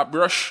at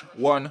Brush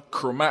One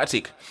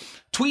Chromatic.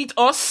 Tweet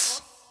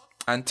us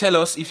and tell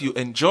us if you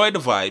enjoy the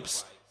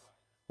vibes.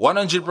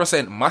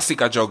 100%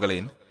 massacre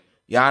juggling.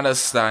 You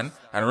understand?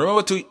 And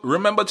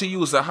remember to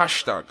use the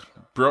hashtag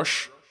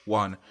Brush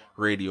One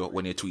Radio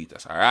when you tweet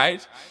us.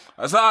 Alright?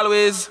 As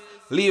always,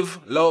 live,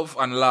 love,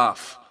 and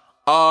laugh.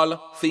 All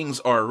things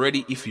are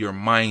ready if your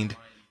mind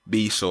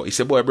be so. It's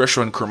your boy Brush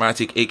One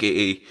Chromatic,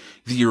 aka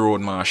The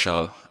Road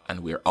Marshal, and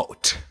we're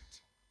out.